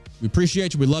 We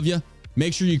appreciate you. We love you.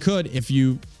 Make sure you could, if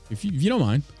you don't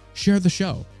mind, share the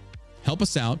show. Help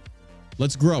us out.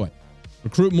 Let's grow it.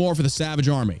 Recruit more for the Savage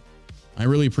Army. I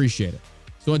really appreciate it.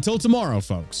 So until tomorrow,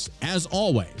 folks, as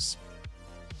always,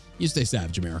 you stay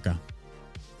savage, America.